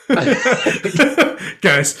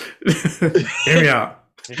 Guys, hear me out.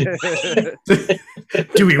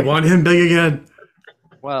 Do we want him big again?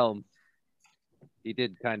 Well, he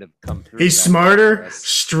did kind of come through. He's that smarter, for us.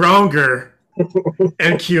 stronger,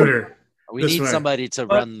 and cuter. We this need way. somebody to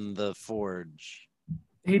run the forge.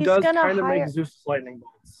 He He's does gonna kind of hire- make Zeus lightning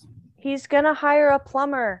bolts. He's gonna hire a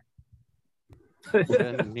plumber.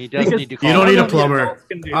 And he does Because need to call. You don't need a none of the plumber. adults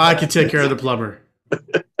can do I that. can take care of the plumber.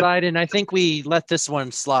 Poseidon, I think we let this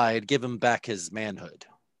one slide. Give him back his manhood,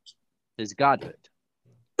 his godhood.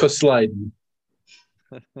 Poseidon.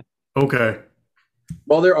 Okay.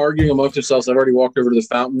 While they're arguing amongst themselves, I've already walked over to the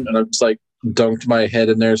fountain and I've just like dunked my head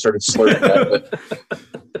in there and started slurping out of it.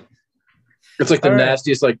 It's like the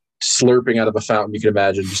nastiest like slurping out of a fountain you can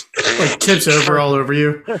imagine. Just Like tips over all over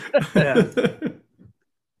you. Yeah.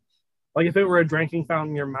 Like if it were a drinking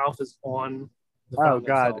fountain, your mouth is on the Oh, fountain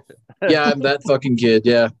God. itself. yeah, I'm that fucking kid.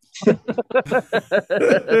 Yeah.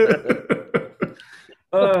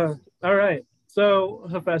 All right. So,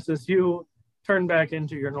 Hephaestus, you turn back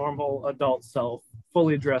into your normal adult self,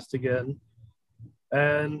 fully dressed again.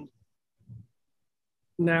 And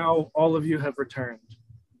now all of you have returned.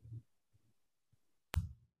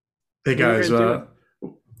 Hey guys,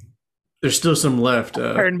 there's still some left.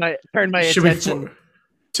 Turn my should we attention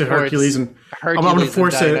to Hercules and Hercules I'm gonna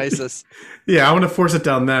force and it. Dionysus. Yeah, I want to force it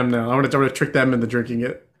down them now. I want to trick them into drinking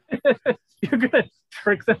it. You're gonna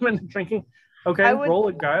trick them into drinking. Okay, roll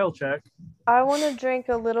a guile check. I want to drink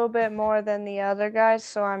a little bit more than the other guys,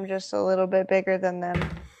 so I'm just a little bit bigger than them.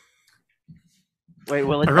 Wait,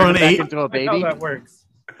 will it I rolled turn an back 8. into a Like baby? how that works.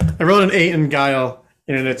 I rolled an 8 in guile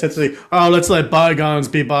in an attempt to say, "Oh, let's let bygones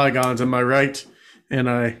be bygones." Am I right? And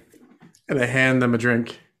I hand them a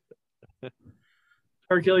drink.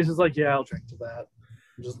 Hercules is like, yeah, I'll drink to that.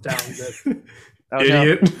 And just downs it. Oh,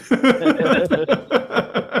 Idiot.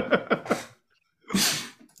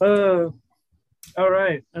 All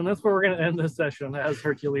right, and that's where we're going to end this session as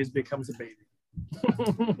Hercules becomes a baby.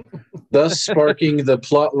 Thus sparking the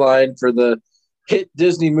plot line for the hit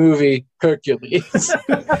Disney movie Hercules.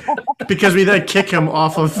 Because we then kick him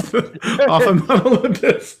off of Mount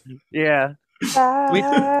Olympus. Yeah.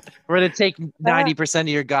 We're going to take 90% of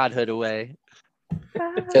your godhood away.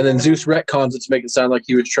 And then Zeus retcons it to make it sound like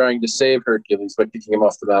he was trying to save Hercules by kicking him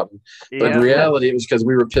off the mountain. But in reality, it was because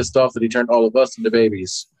we were pissed off that he turned all of us into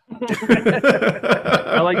babies.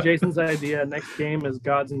 I like Jason's idea. Next game is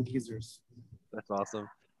Gods and Geezers. That's awesome.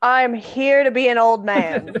 I'm here to be an old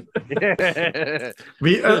man. I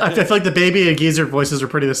feel like the baby and geezer voices are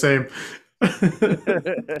pretty the same.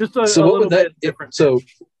 Just a So what little would that? bit different. So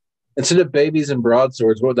instead of babies and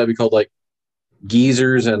broadswords, what would that be called? Like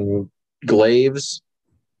geezers and glaives?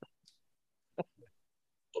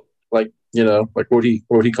 Like like what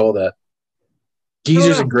would he call that?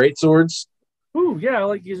 Geezers and great swords. Ooh, yeah, I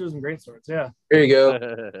like Geezers and Greatswords. Yeah, There you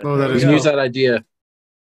go. Oh, that We is can use that idea.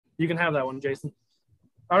 you can have that one, Jason.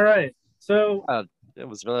 All right, so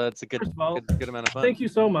It's a good, First of all, good amount of fun. thank you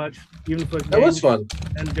so much, even for That was fun.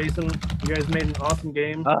 And Jason, you guys made an awesome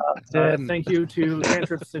game. Tim. Thank you to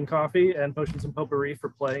Cantrips and Coffee and Potions and Potpourri for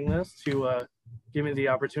playing this to give me the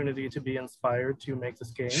opportunity to be inspired to make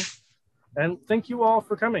this game. And thank you all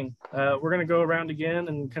for coming. We're going to go around again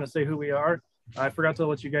and kind of say who we are. I forgot to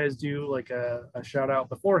let you guys do like a shout out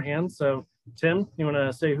beforehand. So Tim, you want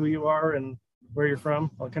to say who you are and where you're from,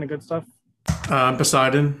 all that kind of good stuff? I'm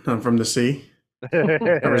Poseidon. I'm from the sea. I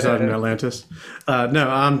reside in Atlantis. No,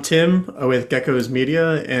 I'm Tim with Geckos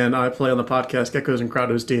Media, and I play on the podcast Geckos and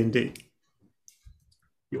Crowdos D&D.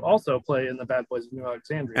 You also play in the Bad Boys of New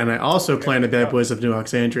Alexandria. And I also play in the Bad Boys of New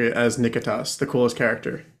Alexandria as Nikitas, the coolest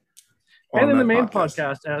character. And in the that main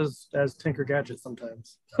podcast as Tinker Gadget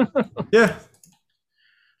sometimes. Yeah.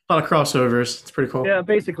 A lot of crossovers. It's pretty cool. Yeah,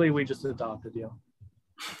 basically we just adopted you.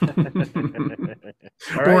 All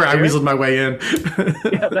Or right, I Derek? weaseled my way in.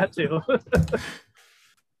 Yeah, that too.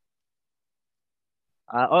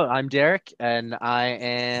 I'm Derek, and I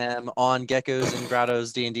am on Geckos and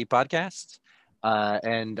Grottos D&D podcast.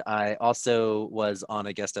 And I also was on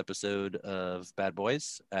a guest episode of Bad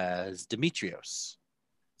Boys as Demetrios.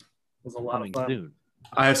 It was a lot Coming of fun. soon.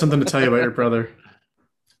 I have something to tell you about your brother.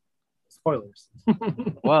 Spoilers.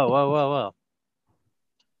 Whoa.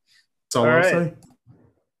 That's all All I'll right. say.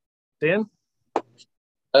 Dan?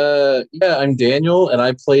 Yeah, I'm Daniel, and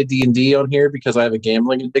I play D&D on here because I have a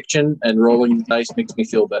gambling addiction, and rolling the dice makes me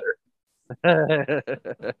feel better.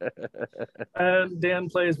 Dan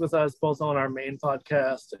plays with us both on our main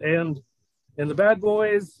podcast and in the Bad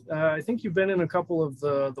Boys. I think you've been in a couple of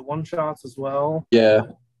the one-shots as well. Yeah,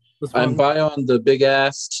 This I'm one, Bion the Big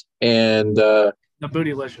Assed and the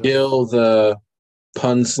Bootylicious. Gil the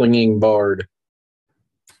Pun-Slinging Bard.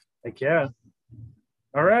 Heck yeah.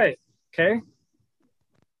 All right. Okay.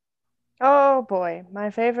 Oh boy,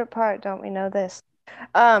 my favorite part. Don't we know this?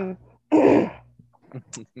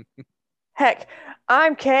 Heck,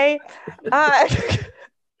 I'm Kay.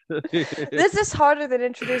 This is harder than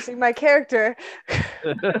introducing my character. Who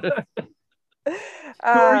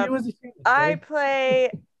are you as a human? I Kay?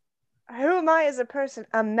 play. Who am I as a person?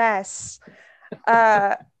 A mess.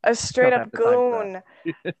 A straight Don't up have the time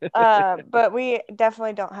for goon. But we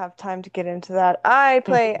definitely don't have time to get into that. I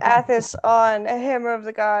play Athos on Hammer of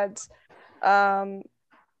the Gods. I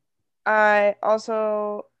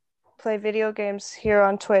also play video games here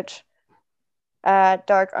on Twitch at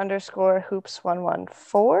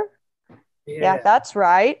dark_hoops114. Yeah, that's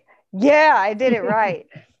right. Yeah, I did it right.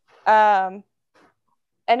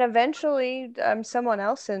 And eventually someone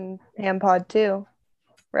else in HamPod too,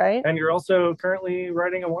 right? And you're also currently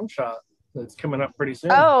writing a one-shot that's coming up pretty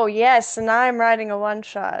soon. Oh, yes, and I'm writing a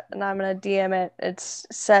one-shot, and I'm going to DM it. It's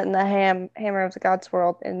set in the Hammer of the Gods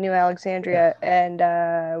world in New Alexandria, and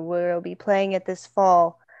we'll be playing it this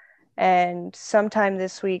fall. And sometime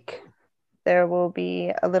this week, there will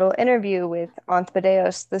be a little interview with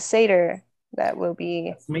Anthpadeos the Satyr that will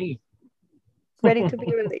be That's me. ready to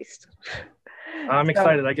be released. I'm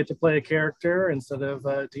excited. I get to play a character instead of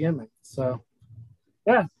DMing. So,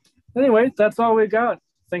 yeah. Anyway, that's all we got.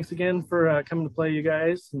 Thanks again for coming to play, you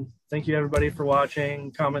guys. And thank you, everybody, for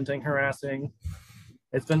watching, commenting, harassing.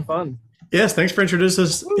 It's been fun. Yes, thanks for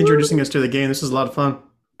introducing us to the game. This was a lot of fun.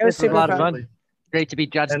 It was super a lot of fun. fun. Great to be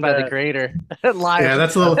judged And, by the creator. Live. Yeah,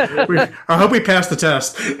 that's a little. I hope we passed the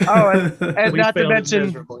test. Oh, and We not to failed mention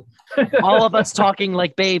miserably. all of us talking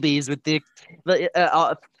like babies with the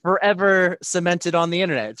forever cemented on the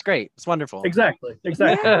internet. It's great. It's wonderful. Exactly.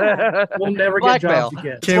 We'll never get Blackmail. jobs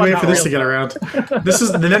again. Can't wait for this to get around. This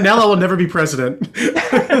is Nella will never be president. they're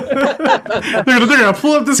gonna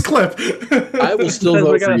pull up this clip. I will still Says we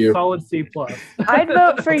vote got for a you. solid C+. I'd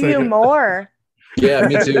vote for I'll take you it. more. Yeah,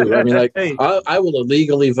 me too. I mean, like, Hey. I will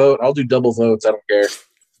illegally vote. I'll do double votes. I don't care.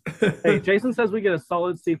 Hey, Jason says we get a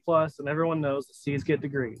solid C+, and everyone knows that C's get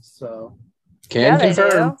degrees. So, Can they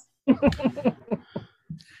confirm. do.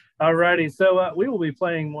 alrighty. So we will be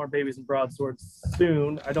playing more Babies and Broadswords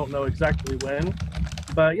soon. I don't know exactly when,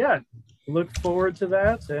 but yeah, look forward to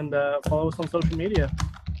that and follow us on social media.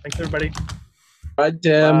 Thanks, everybody. Bye,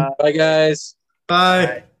 Tim. Bye, guys.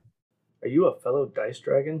 Bye. Are you a fellow dice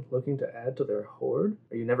dragon looking to add to their horde?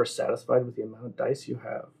 Are you never satisfied with the amount of dice you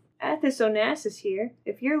have? Athos Onassis here.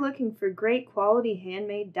 If you're looking for great quality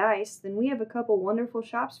handmade dice, then we have a couple wonderful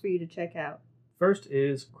shops for you to check out. First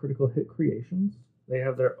is Critical Hit Creations. They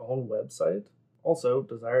have their own website. Also,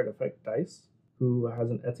 Desired Effect Dice, who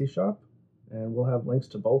has an Etsy shop, and we'll have links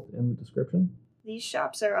to both in the description. These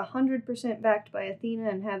shops are 100% backed by Athena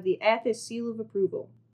and have the Athos seal of approval.